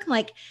writing the book, I'm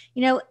like,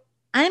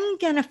 I'm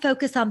going to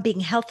focus on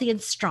being healthy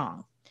and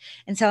strong.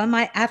 And so in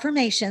my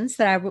affirmations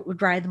that I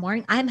would write in the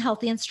morning, I'm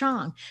healthy and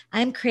strong.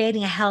 I'm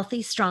creating a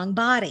healthy, strong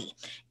body.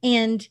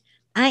 And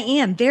I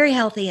am very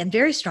healthy and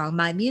very strong.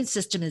 My immune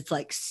system is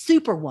like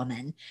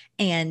superwoman.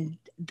 And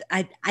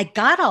I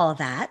got all of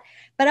that,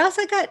 but I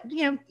also got,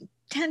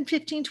 10,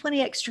 15,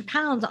 20 extra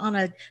pounds on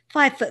a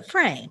 5-foot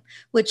frame,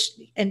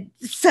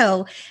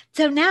 so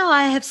now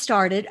I have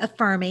started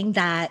affirming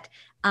that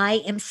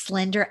I am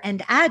slender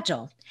and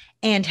agile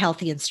and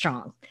healthy and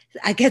strong.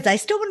 Because I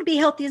still want to be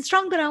healthy and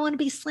strong, but I want to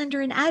be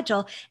slender and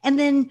agile. And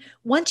then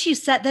once you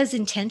set those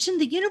intentions,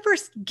 the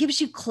universe gives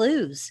you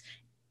clues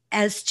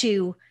as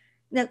to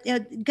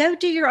Go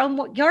do your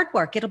own yard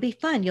work. It'll be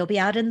fun. You'll be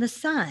out in the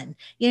sun.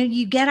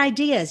 You get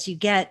ideas, you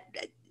get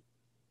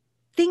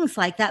things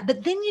like that,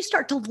 but then you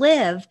start to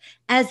live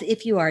as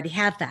if you already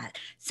have that.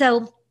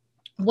 So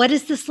what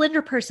does the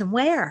slender person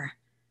wear?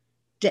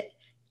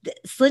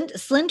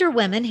 Slender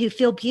women who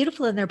feel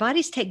beautiful in their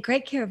bodies take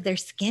great care of their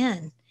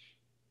skin,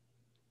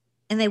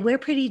 and they wear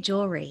pretty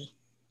jewelry,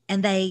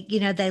 and they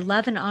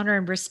love and honor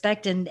and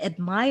respect and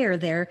admire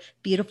their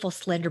beautiful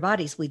slender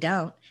bodies. We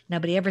don't.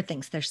 Nobody ever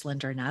thinks they're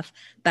slender enough,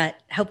 but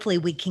hopefully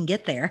we can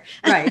get there.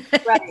 Right.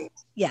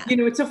 Yeah.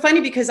 It's so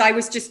funny because I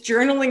was just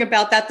journaling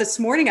about that this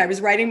morning. I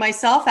was writing my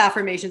self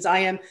affirmations. I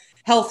am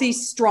healthy,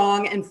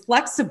 strong, and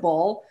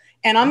flexible.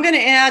 And I'm going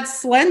to add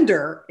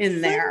slender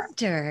in there.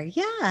 Slender,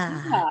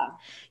 yeah.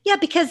 Yeah,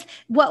 because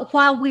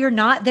while we're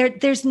not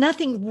there's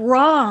nothing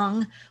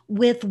wrong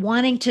with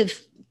wanting to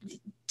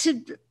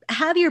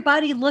have your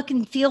body look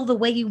and feel the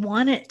way you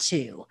want it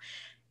to,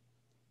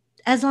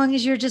 as long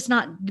as you're just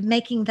not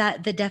making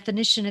that the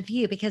definition of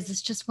you, because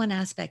it's just one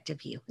aspect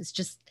of you. It's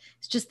just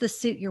the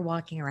suit you're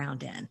walking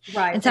around in.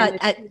 Right. And so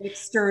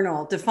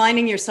external,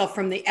 defining yourself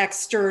from the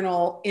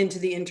external into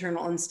the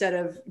internal instead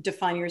of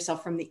defining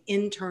yourself from the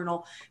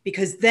internal,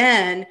 because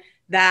then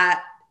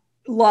that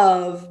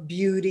love,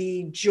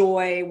 beauty,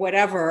 joy,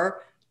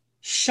 whatever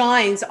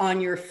shines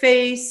on your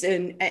face.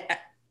 And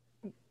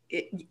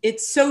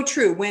it's so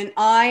true. When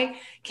I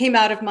came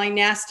out of my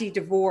nasty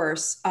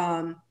divorce,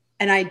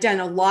 and I'd done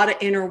a lot of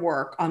inner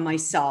work on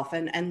myself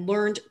and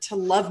learned to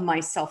love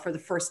myself for the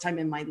first time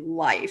in my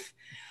life,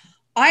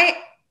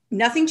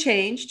 nothing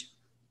changed.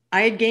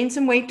 I had gained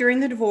some weight during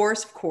the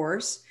divorce, of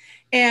course,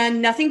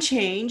 and nothing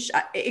changed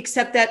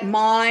except that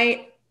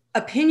my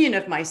opinion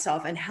of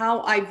myself and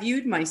how I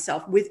viewed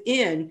myself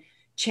within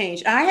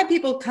changed. I had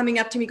people coming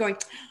up to me going,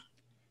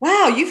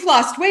 "Wow, you've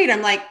lost weight."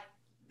 I'm like,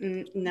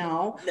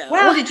 no.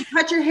 Wow, did you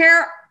cut your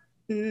hair?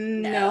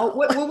 No.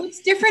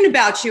 What's different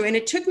about you? And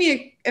it took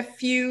me a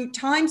few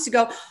times to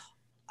go,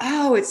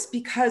 oh, it's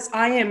because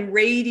I am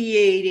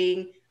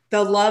radiating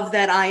the love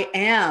that I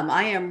am.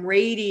 I am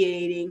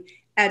radiating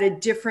at a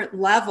different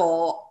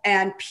level,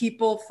 and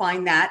people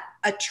find that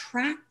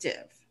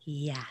attractive.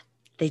 Yeah,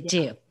 they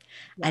do.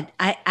 Yeah.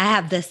 I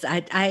have this,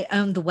 I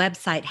own the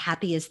website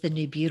Happy is the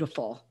New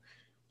Beautiful,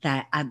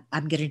 that I'm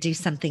going to do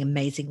something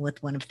amazing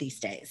with one of these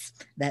days.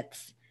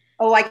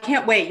 Oh, I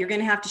can't wait. You're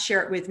going to have to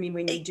share it with me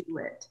when you do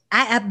it.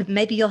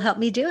 Maybe you'll help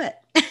me do it.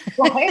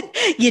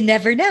 Right. You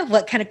never know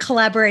what kind of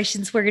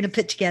collaborations we're going to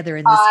put together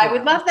in this. I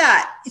would love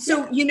that.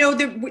 So,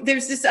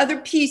 there's this other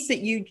piece that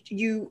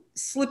you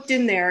slipped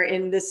in there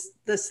in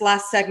this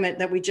last segment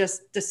that we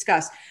just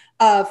discussed,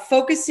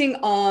 focusing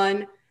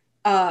on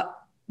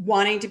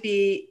wanting to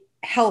be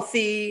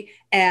healthy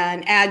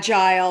and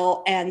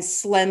agile and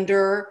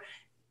slender.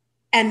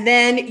 And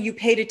then you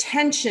paid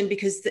attention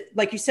because,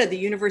 like you said, the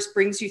universe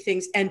brings you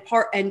things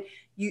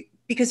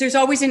because there's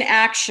always an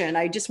action.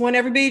 I just want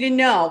everybody to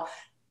know,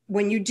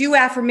 when you do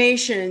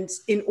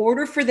affirmations, in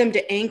order for them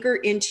to anchor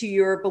into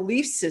your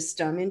belief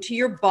system, into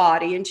your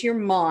body, into your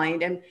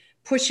mind, and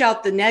push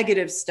out the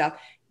negative stuff,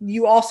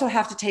 you also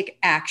have to take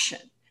action.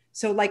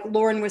 So like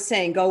Lauren was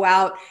saying, go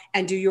out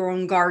and do your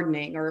own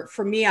gardening. Or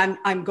for me,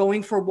 I'm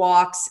going for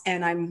walks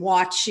and I'm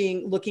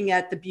looking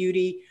at the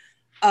beauty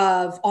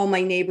of all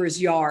my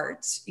neighbors'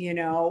 yards,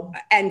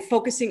 and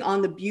focusing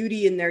on the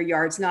beauty in their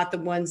yards, not the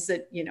ones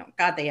that,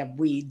 God, they have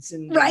weeds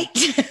and right.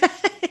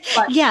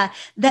 Yeah.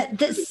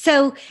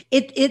 So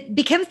it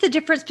becomes the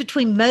difference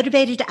between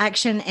motivated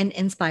action and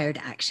inspired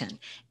action.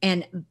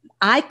 And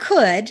I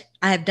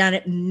have done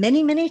it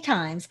many, many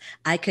times.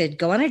 I could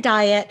go on a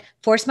diet,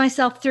 force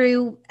myself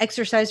through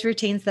exercise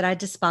routines that I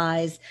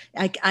despise.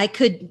 I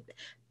could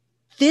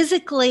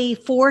physically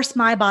force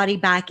my body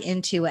back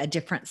into a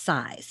different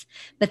size,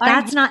 but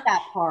that's not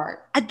that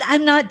part.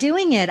 I'm not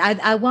doing it.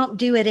 I won't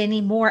do it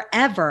anymore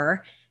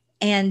ever.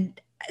 And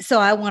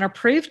so I want to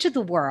prove to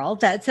the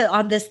world that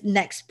on this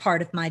next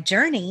part of my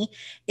journey,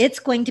 it's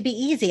going to be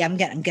easy. I'm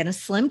going to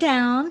slim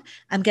down.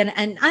 And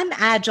I'm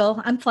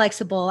agile. I'm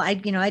flexible. I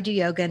do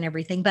yoga and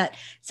everything, but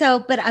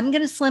I'm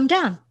going to slim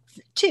down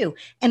too.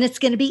 And it's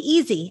going to be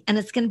easy, and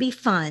it's going to be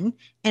fun,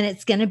 and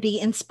it's going to be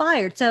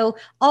inspired. So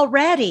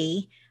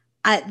already,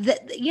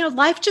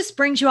 life just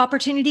brings you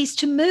opportunities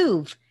to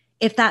move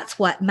if that's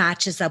what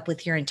matches up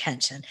with your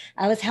intention.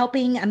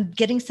 I'm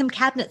getting some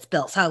cabinets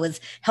built. So I was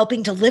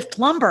helping to lift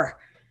lumber.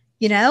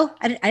 I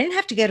didn't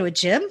have to go to a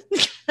gym.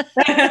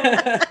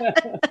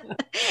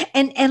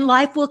 and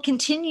life will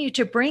continue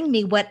to bring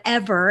me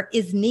whatever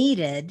is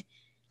needed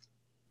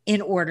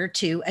in order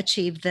to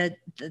achieve the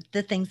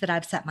things that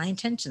I've set my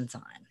intentions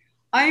on.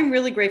 I am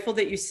really grateful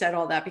that you said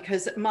all that,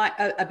 because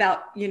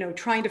about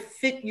trying to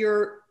fit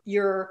your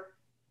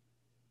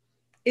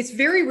it's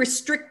very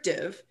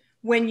restrictive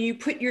when you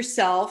put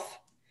yourself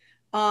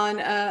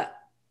on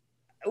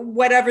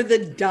whatever the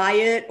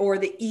diet or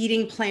the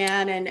eating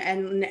plan,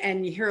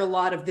 and you hear a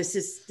lot of this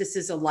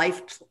is a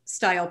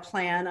lifestyle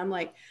plan. I'm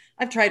like,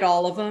 I've tried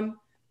all of them,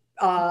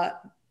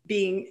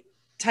 being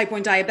type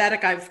 1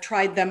 diabetic. I've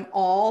tried them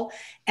all.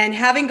 And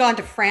having gone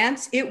to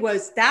France,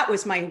 that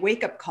was my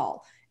wake up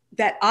call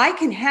that I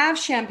can have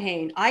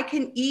champagne. I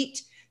can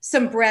eat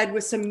some bread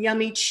with some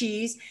yummy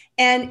cheese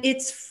and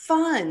it's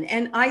fun.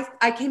 And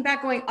I came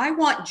back going, I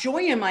want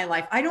joy in my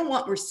life. I don't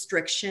want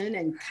restriction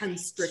and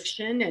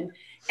constriction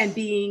and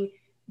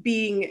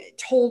being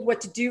told what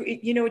to do.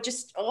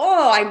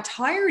 I'm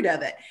tired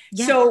of it.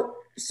 Yeah.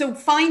 So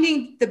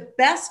finding the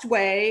best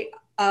way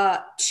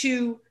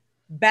to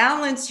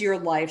balance your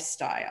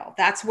lifestyle.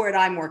 That's what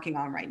I'm working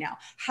on right now.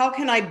 How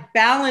can I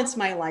balance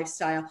my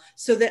lifestyle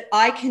so that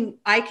I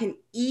can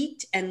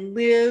eat and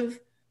live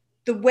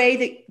the way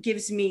that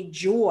gives me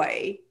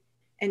joy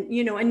and,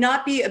 and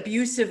not be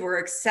abusive or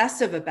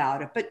excessive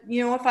about it. But,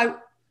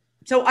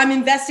 so I'm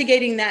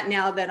investigating that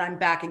now that I'm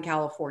back in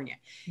California.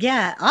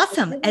 Yeah.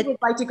 Awesome. I would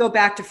like to go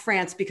back to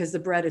France because the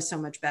bread is so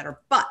much better,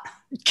 but.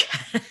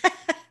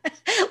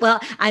 Well,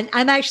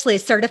 I'm actually a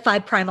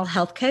certified primal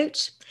health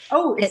coach.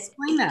 Oh,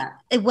 explain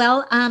that.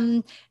 Well,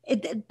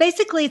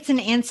 basically it's an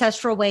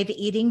ancestral way of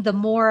eating. The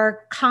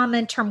more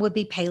common term would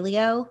be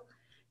paleo.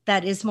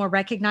 That is more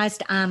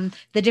recognized.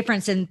 The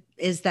difference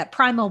is that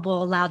primal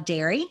will allow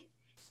dairy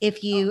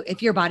if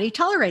your body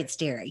tolerates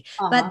dairy.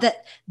 Uh-huh.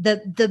 But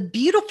the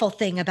beautiful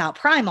thing about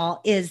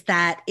primal is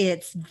that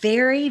it's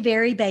very,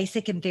 very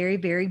basic and very,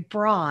 very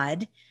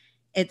broad.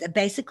 It's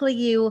basically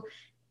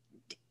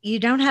you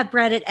don't have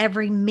bread at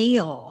every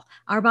meal.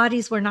 Our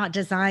bodies were not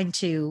designed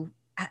to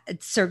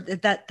serve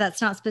that.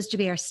 That's not supposed to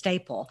be our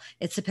staple.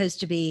 It's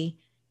supposed to be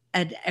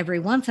every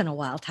once in a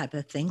while type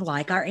of thing,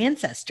 like our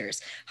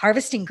ancestors.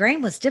 Harvesting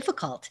grain was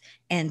difficult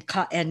and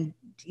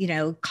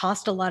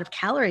cost a lot of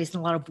calories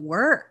and a lot of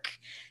work.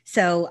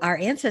 So our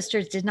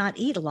ancestors did not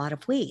eat a lot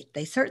of wheat.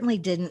 They certainly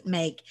didn't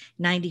make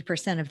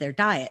 90% of their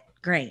diet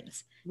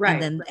grains. Right.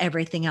 And then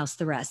everything else,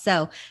 the rest.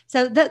 So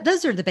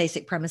those are the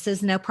basic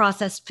premises. No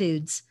processed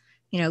foods,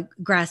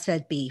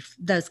 grass-fed beef,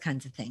 those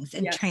kinds of things,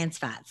 and trans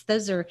fats.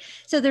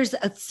 There's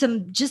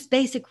some just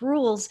basic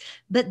rules,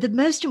 but the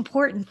most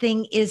important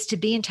thing is to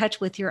be in touch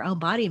with your own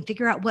body and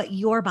figure out what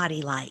your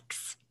body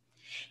likes.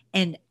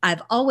 And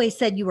I've always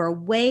said you are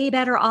way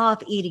better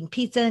off eating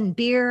pizza and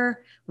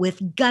beer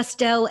with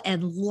gusto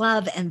and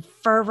love and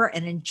fervor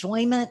and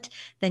enjoyment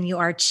than you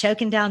are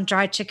choking down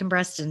dry chicken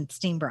breast and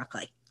steamed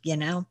broccoli,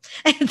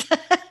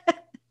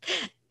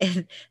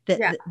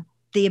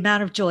 The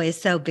amount of joy is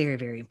so very,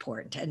 very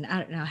important. And I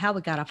don't know how we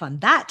got off on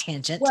that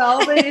tangent.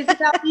 Well, but it's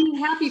about being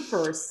happy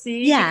first.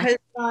 See, yeah.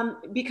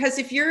 Because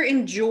if you're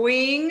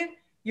enjoying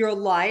your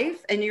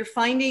life and you're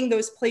finding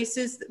those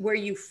places where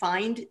you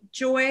find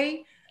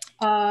joy.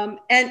 So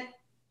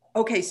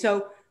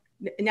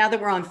now that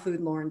we're on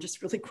food, Lauren,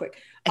 just really quick,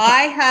 okay.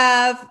 I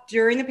have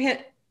during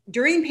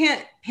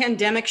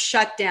pandemic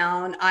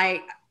shutdown,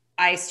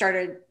 I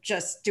started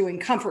just doing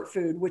comfort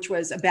food, which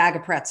was a bag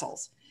of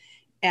pretzels.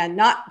 And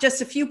not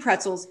just a few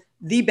pretzels,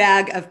 the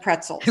bag of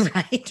pretzels.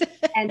 Right.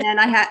 And then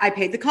I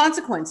paid the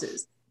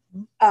consequences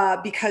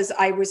because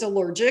I was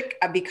allergic,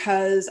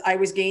 because I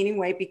was gaining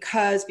weight,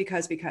 because.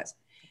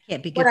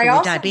 Can't be good for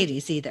your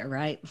diabetes either,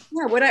 right?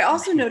 Yeah. What I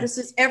also noticed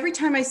is every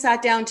time I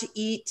sat down to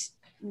eat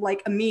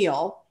like a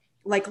meal,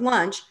 like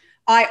lunch,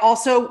 I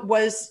also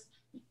was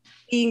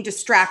being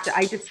distracted.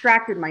 I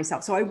distracted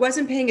myself. So I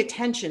wasn't paying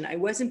attention. I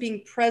wasn't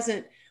being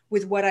present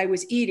with what I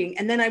was eating.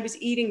 And then I was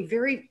eating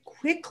very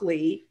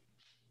quickly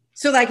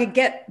so that I could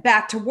get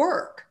back to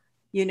work,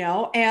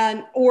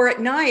 or at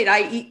night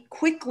I eat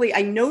quickly.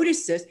 I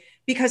notice this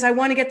because I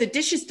want to get the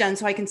dishes done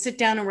so I can sit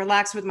down and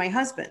relax with my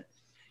husband,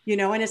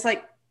 and it's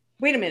like,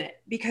 wait a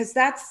minute, because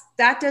that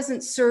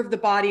doesn't serve the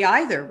body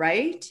either.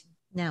 Right.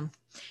 No.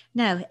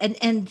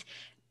 And,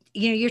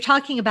 you're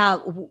talking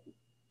about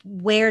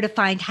where to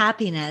find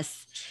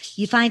happiness.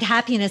 You find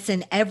happiness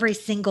in every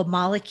single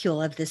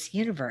molecule of this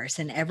universe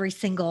and every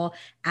single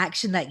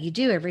action that you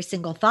do, every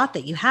single thought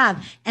that you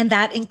have. And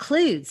that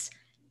includes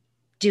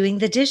doing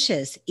the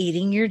dishes,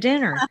 eating your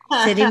dinner,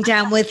 sitting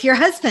down with your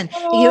husband.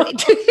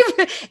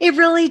 It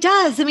really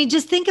does. I mean,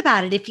 just think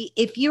about it.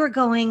 If you are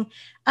going,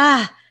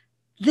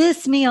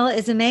 this meal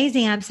is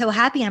amazing. I'm so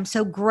happy. I'm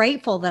so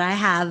grateful that I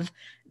have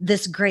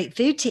this great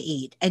food to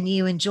eat, and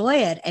you enjoy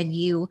it, and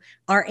you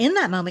are in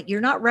that moment. You're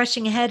not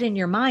rushing ahead in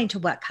your mind to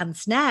what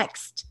comes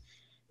next.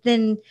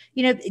 Then,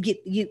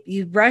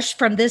 you rush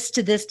from this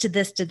to this to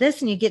this to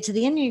this, and you get to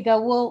the end and you go,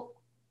 well,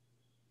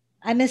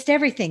 I missed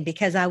everything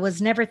because I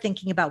was never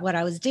thinking about what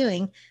I was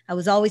doing. I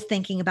was always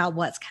thinking about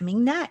what's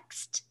coming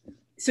next.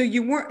 So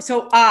you weren't,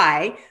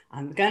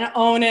 I'm going to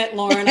own it,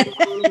 Lauren.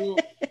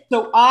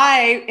 So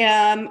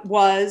I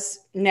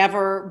was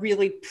never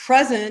really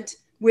present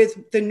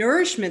with the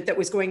nourishment that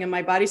was going in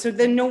my body. So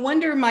then no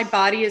wonder my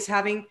body is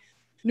having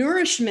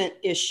nourishment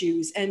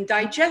issues and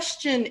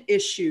digestion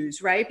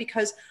issues, right?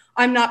 Because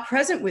I'm not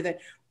present with it.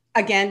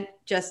 Again,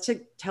 just to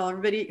tell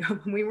everybody,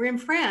 when we were in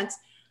France,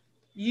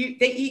 they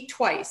eat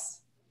twice.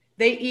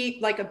 They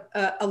eat like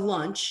a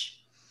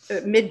lunch,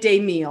 a midday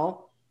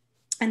meal,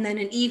 and then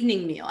an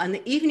evening meal. And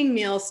the evening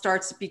meal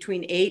starts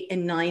between 8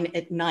 and 9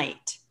 at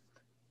night.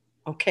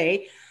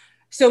 Okay.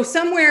 So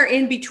somewhere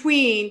in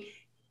between,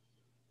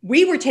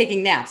 we were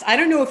taking naps. I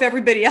don't know if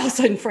everybody else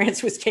in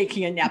France was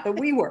taking a nap, but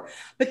we were.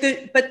 But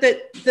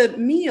the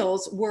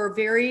meals were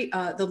very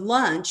the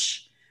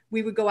lunch.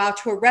 We would go out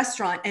to a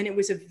restaurant, and it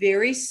was a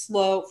very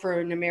slow, for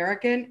an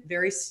American,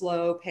 very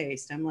slow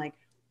paced. I'm like,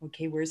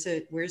 okay, where's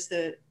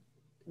the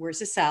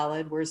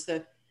salad? Where's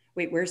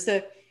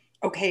the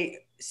okay?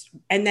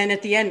 And then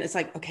at the end, it's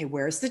like, okay,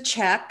 where's the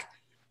check?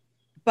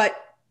 But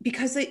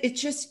because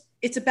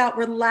it's about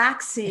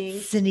relaxing.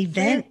 It's an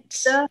event.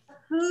 The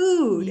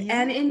food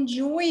and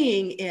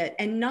enjoying it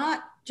and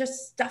not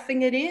just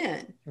stuffing it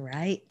in.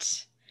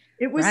 Right.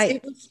 It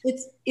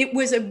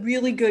was a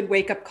really good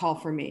wake up call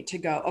for me to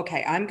go,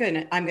 okay, I'm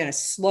going to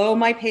slow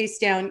my pace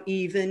down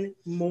even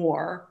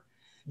more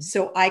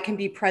so I can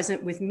be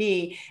present with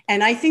me.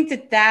 And I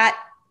think that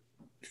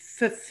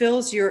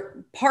fulfills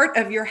your part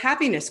of your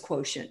happiness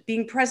quotient,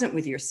 being present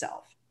with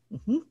yourself.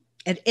 Mm-hmm.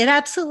 It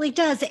absolutely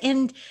does.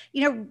 And,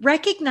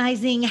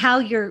 recognizing how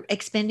you're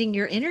expending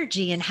your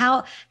energy and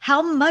how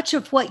much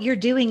of what you're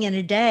doing in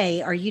a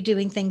day are you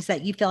doing things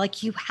that you feel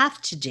like you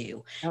have to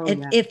do.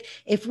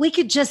 If we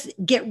could just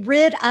get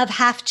rid of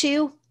have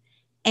to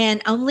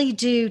and only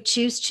do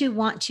choose to,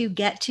 want to,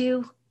 get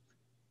to,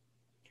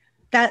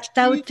 that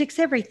would fix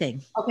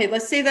everything. Okay,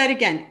 let's say that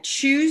again.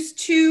 Choose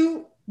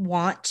to,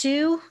 want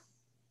to,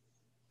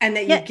 and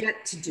that you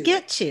get to do.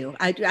 Get to.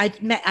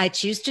 I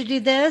choose to do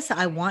this.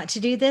 I want to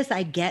do this.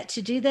 I get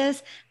to do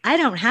this. I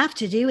don't have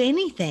to do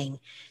anything.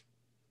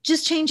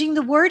 Just changing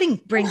the wording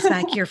brings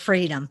back your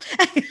freedom.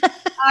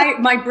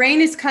 My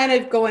brain is kind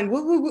of going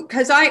woo woo woo,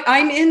 because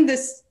I'm in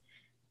this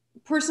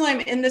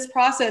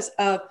process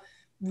of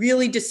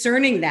really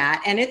discerning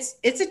that, and it's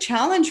a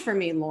challenge for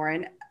me,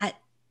 Lauren.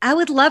 I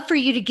would love for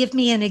you to give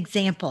me an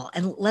example,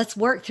 and let's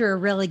work through a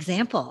real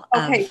example.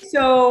 Okay,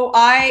 so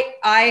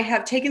I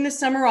have taken the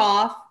summer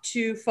off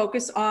to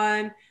focus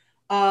on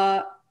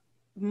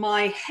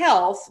my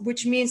health,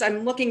 which means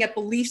I'm looking at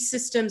belief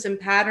systems and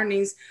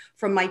patternings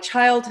from my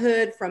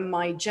childhood, from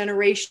my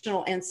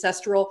generational,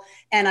 ancestral,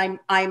 and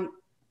I'm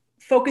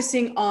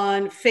focusing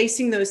on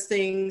facing those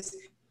things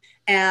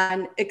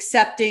and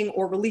accepting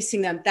or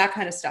releasing them, that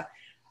kind of stuff.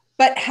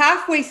 But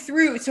halfway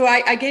through, so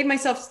I gave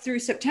myself through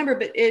September,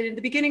 but in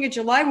the beginning of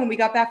July, when we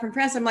got back from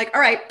France, I'm like,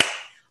 all right,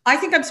 I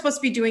think I'm supposed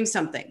to be doing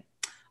something.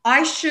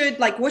 What should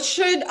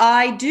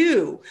I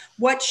do?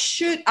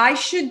 I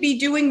should be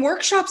doing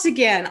workshops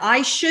again.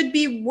 I should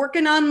be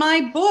working on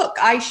my book.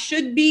 I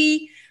should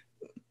be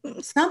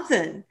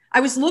something.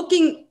 I was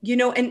looking,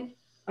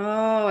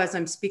 as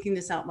I'm speaking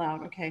this out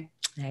loud. Okay.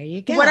 There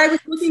you go. What I was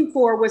looking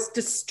for was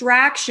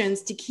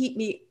distractions to keep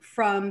me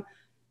from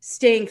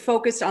staying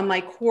focused on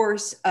my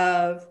course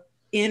of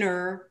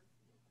inner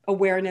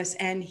awareness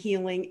and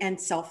healing and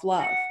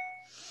self-love.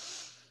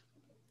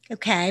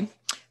 Okay.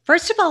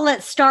 First of all,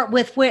 let's start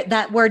with where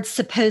that word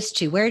supposed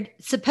to. Where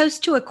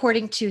supposed to,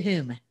 according to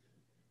whom?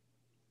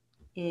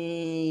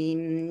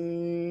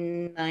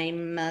 My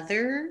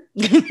mother.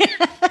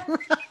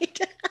 Right.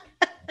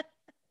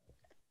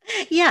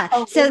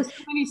 Yeah. So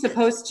many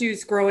supposed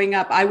to's growing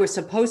up. I was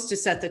supposed to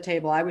set the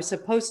table. I was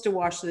supposed to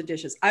wash the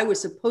dishes. I was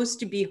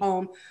supposed to be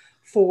home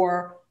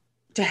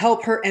to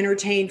help her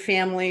entertain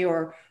family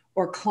or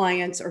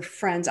clients or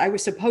friends. I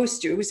was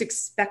supposed to. It was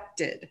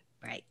expected.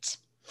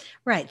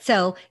 Right.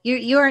 So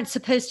you aren't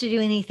supposed to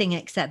do anything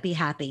except be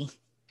happy.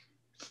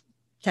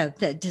 So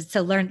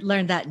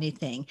learn that new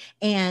thing.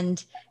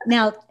 And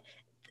now,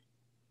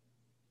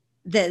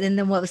 and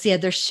then what was the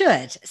other?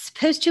 Should.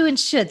 Supposed to and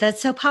should.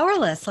 That's so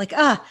powerless. Like,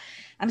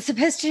 I'm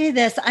supposed to do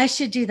this. I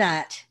should do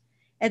that.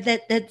 And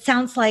that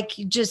sounds like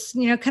you just,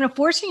 kind of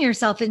forcing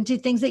yourself into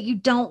things that you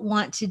don't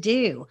want to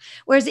do.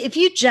 Whereas if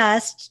you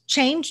just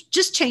change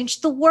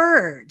the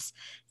words,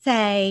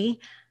 say,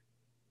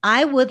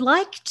 I would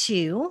like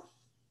to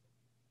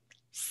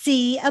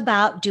see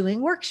about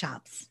doing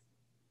workshops.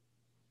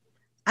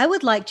 I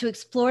would like to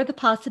explore the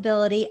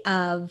possibility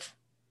of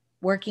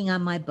working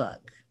on my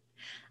book.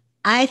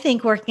 I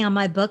think working on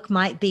my book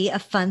might be a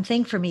fun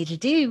thing for me to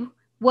do.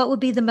 What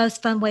would be the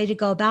most fun way to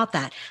go about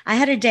that? I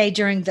had a day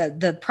during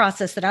the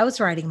process that I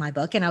was writing my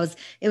book, and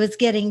it was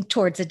getting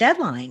towards a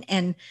deadline,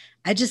 and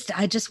I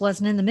just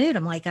wasn't in the mood.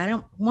 I'm like, I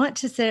don't want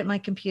to sit at my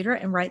computer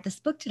and write this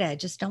book today. I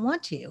just don't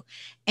want to.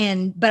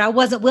 But I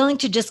wasn't willing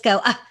to just go,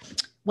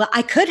 well,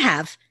 I could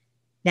have.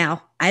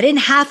 Now, I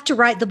didn't have to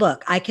write the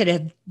book. I could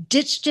have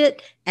ditched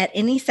it at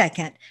any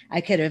second.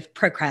 I could have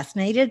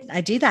procrastinated.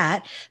 I do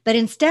that. But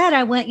instead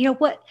I went,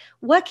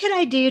 what could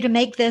I do to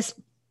make this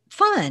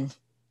fun?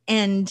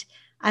 And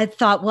I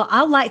thought, well,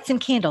 I'll light some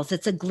candles.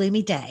 It's a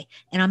gloomy day,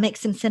 and I'll make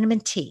some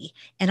cinnamon tea,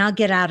 and I'll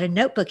get out a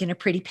notebook and a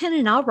pretty pen,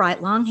 and I'll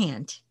write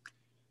longhand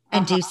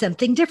and do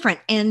something different.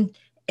 And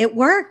it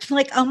worked. I'm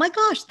like, oh my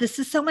gosh, this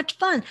is so much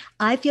fun.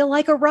 I feel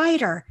like a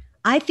writer.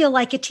 I feel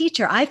like a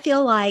teacher. I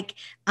feel like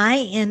I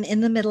am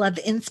in the middle of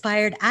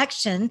inspired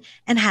action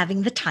and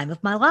having the time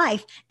of my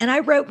life. And I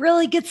wrote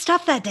really good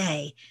stuff that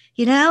day,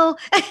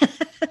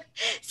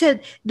 So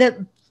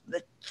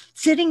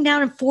sitting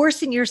down and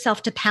forcing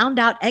yourself to pound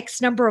out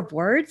X number of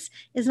words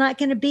is not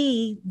going to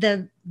be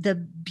the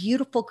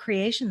beautiful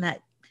creation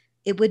that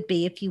it would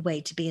be if you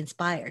wait to be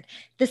inspired.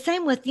 The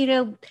same with,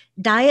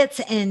 diets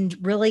and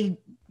really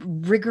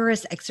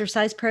rigorous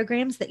exercise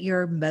programs that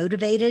you're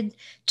motivated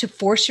to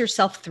force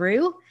yourself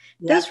through.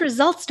 Yeah. Those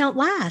results don't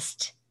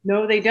last.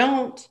 No, they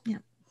don't. Yeah.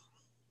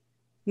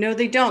 No,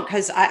 they don't.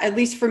 Because at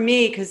least for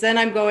me, because then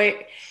I'm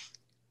going,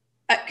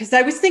 because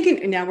I was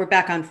thinking, now we're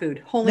back on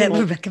food. Holy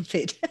moly. We're back on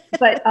food.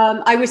 But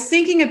I was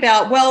thinking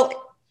about,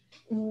 well,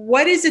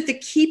 what is it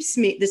that keeps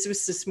me, this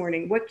was this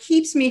morning, what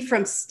keeps me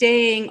from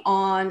staying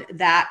on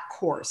that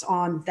course,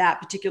 on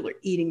that particular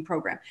eating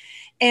program?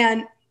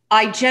 And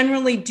I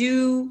generally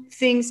do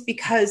things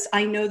because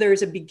I know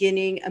there's a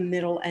beginning, a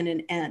middle, and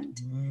an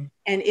end. Mm-hmm.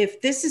 And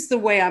if this is the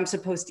way I'm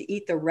supposed to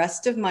eat the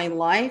rest of my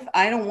life,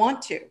 I don't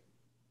want to.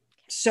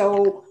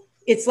 So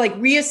it's like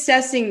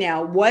reassessing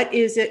now, what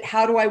is it?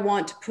 How do I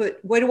want to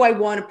what do I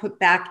want to put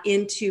back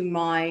into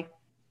my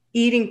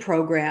eating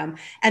program?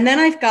 And then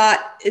I've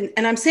got,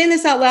 and I'm saying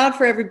this out loud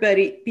for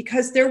everybody,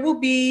 because there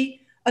will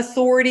be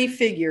authority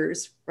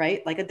figures,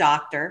 right? Like a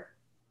doctor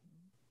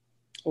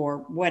or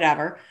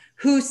whatever,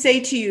 who say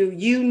to you,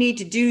 you need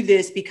to do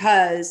this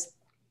because,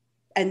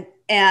 and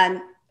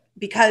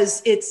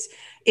because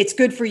it's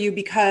good for you,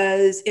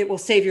 because it will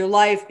save your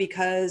life,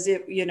 because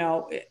it,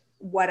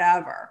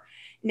 whatever.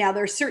 Now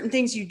there are certain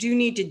things you do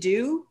need to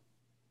do,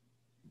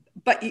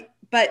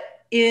 but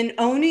in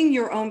owning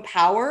your own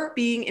power,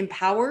 being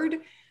empowered,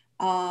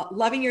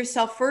 loving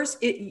yourself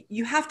first,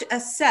 you have to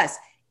assess,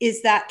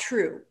 is that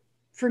true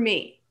for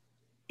me?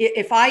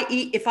 If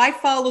I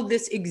follow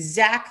this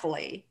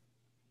exactly,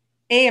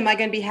 A, am I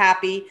going to be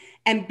happy?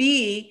 And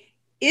B,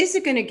 is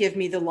it going to give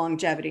me the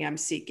longevity I'm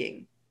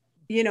seeking?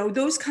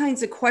 Those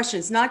kinds of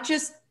questions, not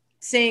just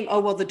saying, oh,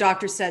 well, the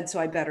doctor said, so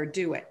I better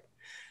do it.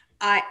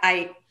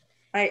 I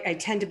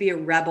tend to be a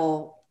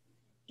rebel.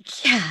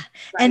 Yeah.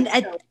 Right?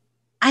 And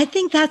I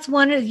think that's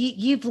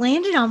you've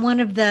landed on one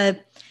of the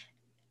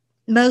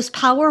most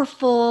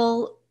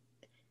powerful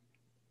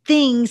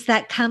things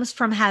that comes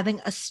from having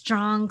a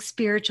strong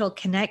spiritual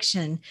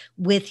connection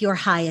with your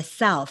highest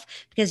self,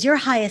 because your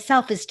highest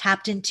self is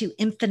tapped into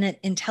infinite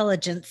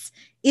intelligence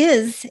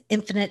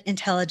that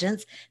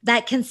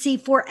can see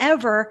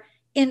forever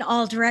in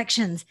all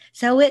directions.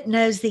 So it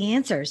knows the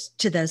answers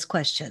to those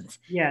questions.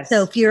 Yes.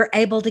 So if you're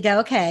able to go,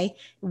 okay,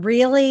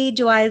 really,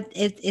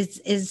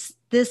 is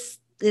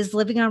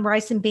living on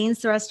rice and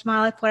beans the rest of my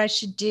life what I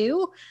should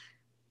do?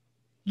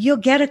 You'll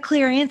get a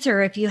clear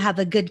answer if you have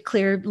a good,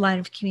 clear line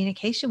of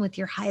communication with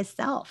your highest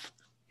self.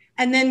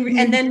 And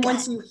then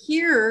once you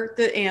hear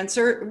the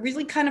answer,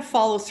 really kind of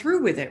follow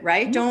through with it,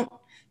 right? Mm-hmm. Don't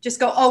just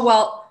go, oh,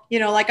 well,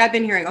 like I've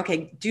been hearing,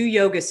 okay, do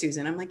yoga,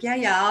 Susan. I'm like,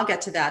 yeah, I'll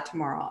get to that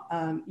tomorrow.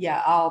 And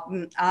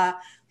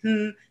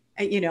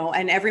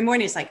every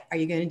morning it's like, are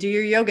you going to do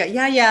your yoga?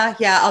 Yeah,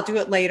 I'll do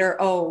it later.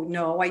 Oh,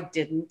 no, I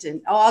didn't.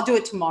 And I'll do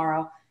it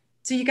tomorrow.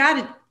 So you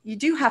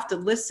do have to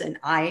listen.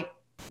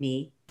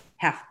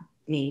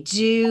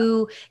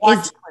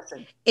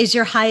 Is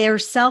your higher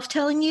self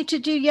telling you to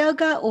do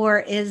yoga, or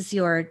is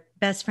your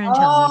best friend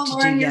telling you to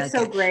do yoga? You're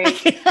so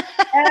great.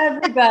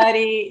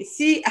 Everybody,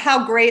 see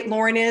how great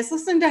Lauren is.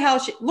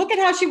 Look at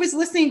how she was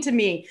listening to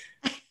me.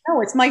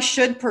 No, it's my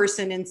should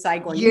person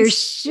inside going. Your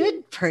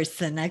should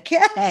person.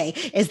 Okay.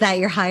 Is that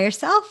your higher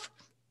self?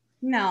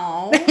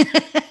 No.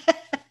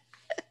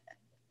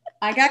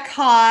 I got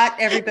caught,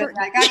 everybody.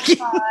 I got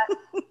caught.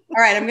 All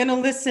right. I'm going to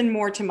listen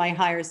more to my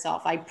higher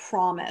self. I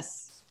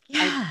promise.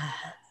 Yeah.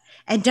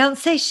 And don't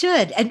say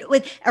should.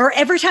 Or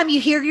every time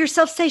you hear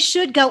yourself say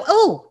should, go,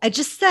 oh, I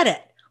just said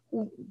it.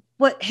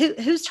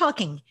 Who's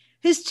talking?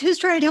 Who's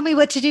trying to tell me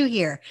what to do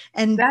here?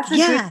 And that's a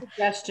good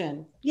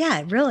suggestion. Yeah,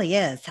 it really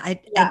is. I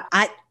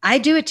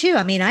do it too.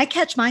 I mean, I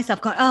catch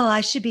myself going, oh,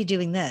 I should be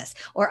doing this,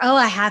 or, oh,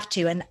 I have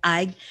to. And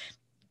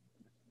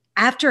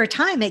after a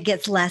time, it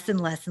gets less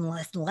and less and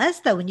less and less,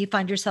 though, when you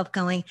find yourself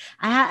going,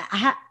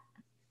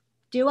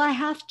 do I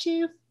have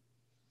to?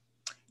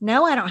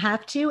 No, I don't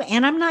have to.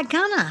 And I'm not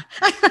gonna.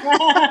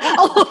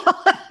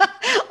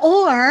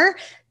 or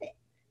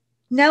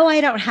no,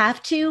 I don't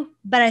have to,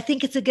 but I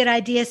think it's a good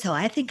idea. So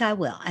I think I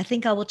will. I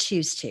think I will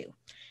choose to.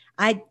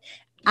 I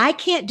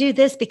can't do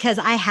this because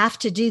I have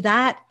to do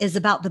that is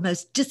about the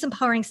most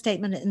disempowering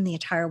statement in the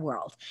entire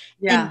world.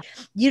 Yeah. And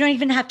you don't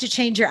even have to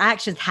change your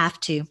actions. Have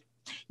to.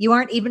 You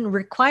aren't even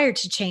required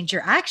to change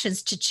your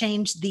actions to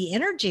change the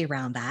energy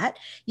around that.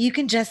 You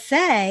can just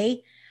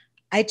say,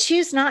 I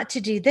choose not to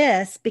do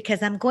this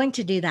because I'm going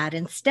to do that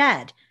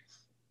instead.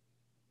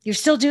 You're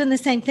still doing the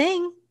same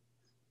thing.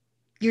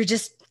 You're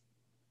just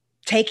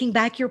taking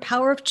back your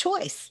power of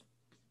choice.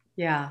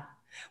 Yeah.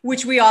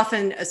 Which we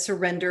often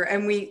surrender,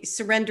 and we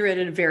surrender it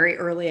at a very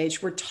early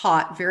age. We're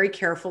taught very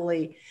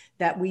carefully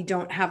that we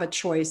don't have a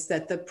choice,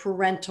 that the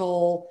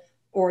parental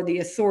or the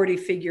authority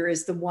figure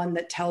is the one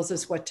that tells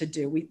us what to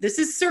do. This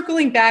is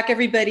circling back,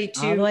 everybody,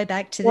 to all the way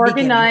back to the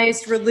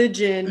organized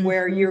religion, mm-hmm.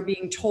 where you're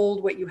being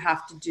told what you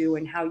have to do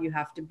and how you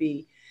have to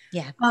be.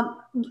 Yeah.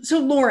 So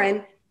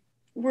Lauren,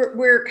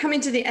 we're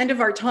coming to the end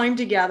of our time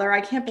together.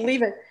 I can't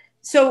believe it.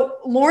 So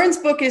Lauren's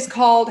book is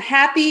called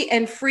Happy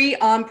and Free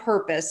on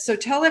Purpose. So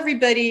tell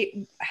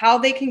everybody how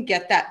they can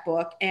get that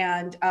book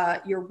and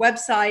your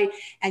website,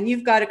 and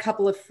you've got a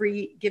couple of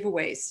free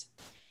giveaways.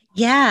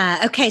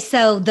 Yeah. Okay.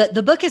 So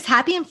the book is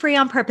Happy and Free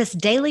on Purpose,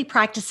 Daily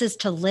Practices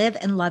to Live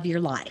and Love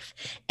Your Life.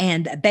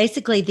 And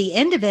basically the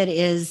end of it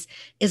is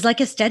like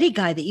a study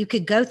guide that you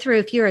could go through.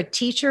 If you're a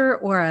teacher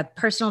or a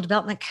personal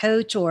development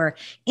coach or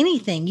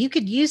anything, you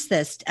could use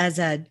this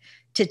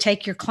to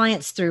take your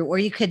clients through, or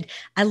you could,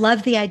 I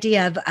love the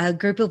idea of a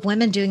group of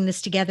women doing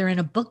this together in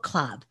a book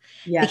club.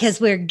 Yes.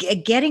 Because we're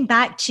getting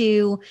back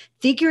to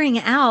figuring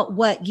out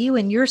what you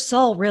and your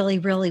soul really,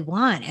 really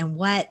want and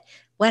what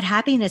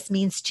happiness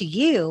means to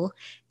you.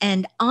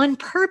 And on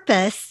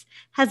purpose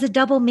has a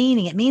double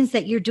meaning. It means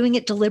that you're doing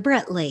it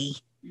deliberately.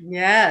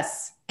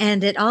 Yes.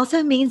 And it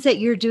also means that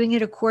you're doing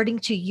it according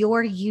to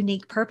your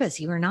unique purpose.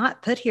 You are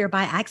not put here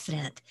by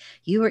accident.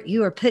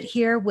 You are put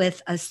here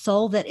with a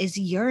soul that is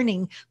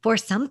yearning for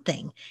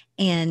something.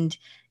 And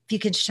if you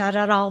can shut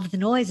out all of the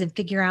noise and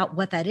figure out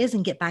what that is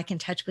and get back in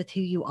touch with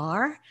who you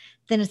are,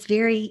 then it's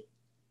very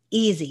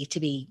easy to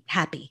be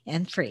happy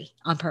and free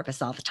on purpose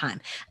all the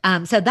time.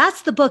 So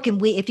that's the book. And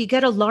if you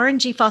go to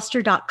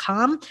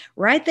laurengfoster.com,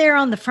 right there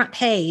on the front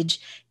page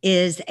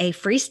is a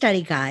free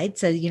study guide.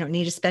 So you don't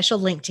need a special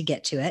link to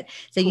get to it.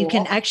 So you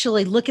can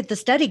actually look at the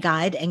study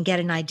guide and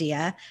get an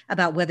idea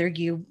about whether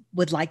you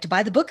would like to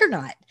buy the book or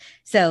not.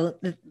 So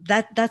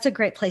that's a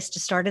great place to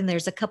start. And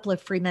there's a couple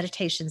of free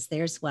meditations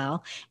there as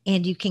well.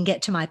 And you can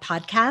get to my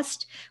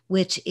podcast,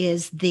 which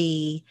is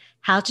the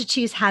How to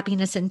Choose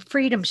Happiness and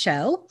Freedom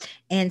show.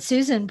 And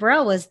Susan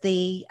Burrell was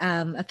the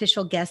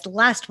official guest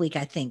last week,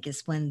 I think,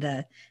 is when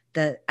the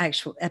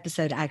actual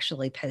episode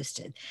actually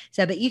posted.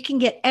 So, but you can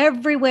get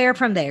everywhere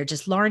from there,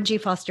 just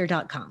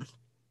laurengfoster.com.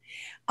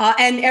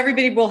 And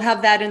everybody will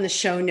have that in the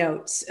show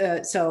notes.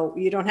 So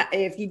you don't have,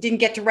 if you didn't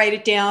get to write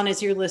it down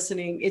as you're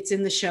listening, it's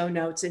in the show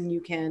notes and you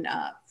can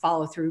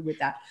follow through with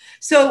that.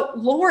 So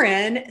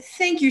Lauren,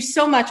 thank you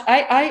so much.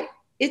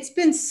 It's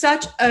been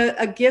such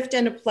a gift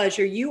and a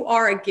pleasure. You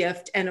are a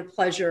gift and a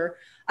pleasure.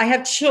 I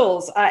have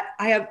chills. I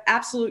have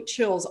absolute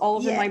chills all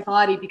over my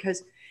body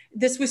because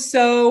this was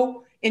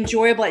so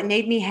enjoyable. It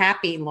made me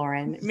happy,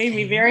 Lauren. It made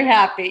me very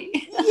happy.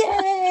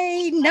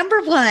 Yay.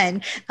 Number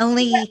one.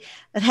 Only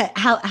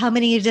how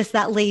many does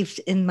that leave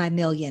in my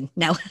million?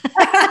 No.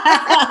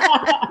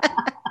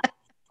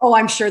 Oh,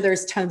 I'm sure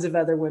there's tons of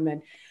other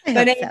women.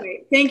 But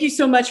anyway, thank you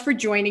so much for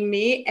joining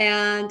me.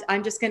 And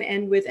I'm just going to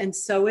end with, and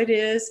so it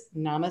is.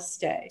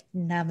 Namaste.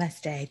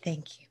 Namaste.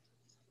 Thank you.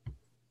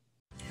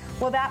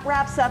 Well, that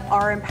wraps up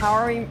our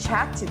empowering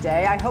chat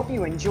today. I hope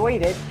you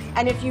enjoyed it.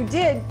 And if you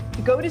did,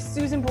 go to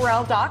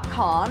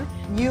SusanBurrell.com.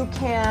 You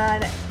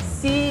can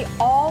see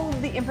all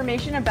of the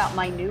information about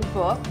my new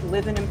book,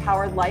 Live an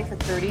Empowered Life, a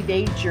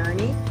 30-day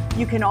journey.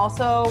 You can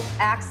also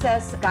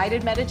access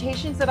guided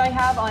meditations that I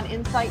have on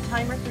Insight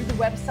Timer through the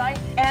website,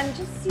 and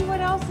just see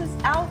what else is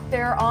out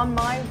there on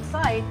my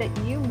site that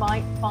you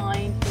might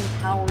find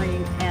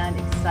empowering and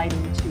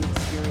exciting to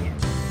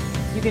experience.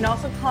 You can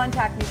also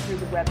contact me through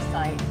the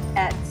website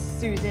at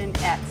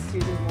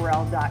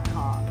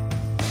susan@susanburrell.com.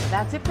 So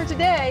that's it for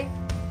today.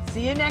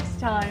 See you next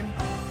time.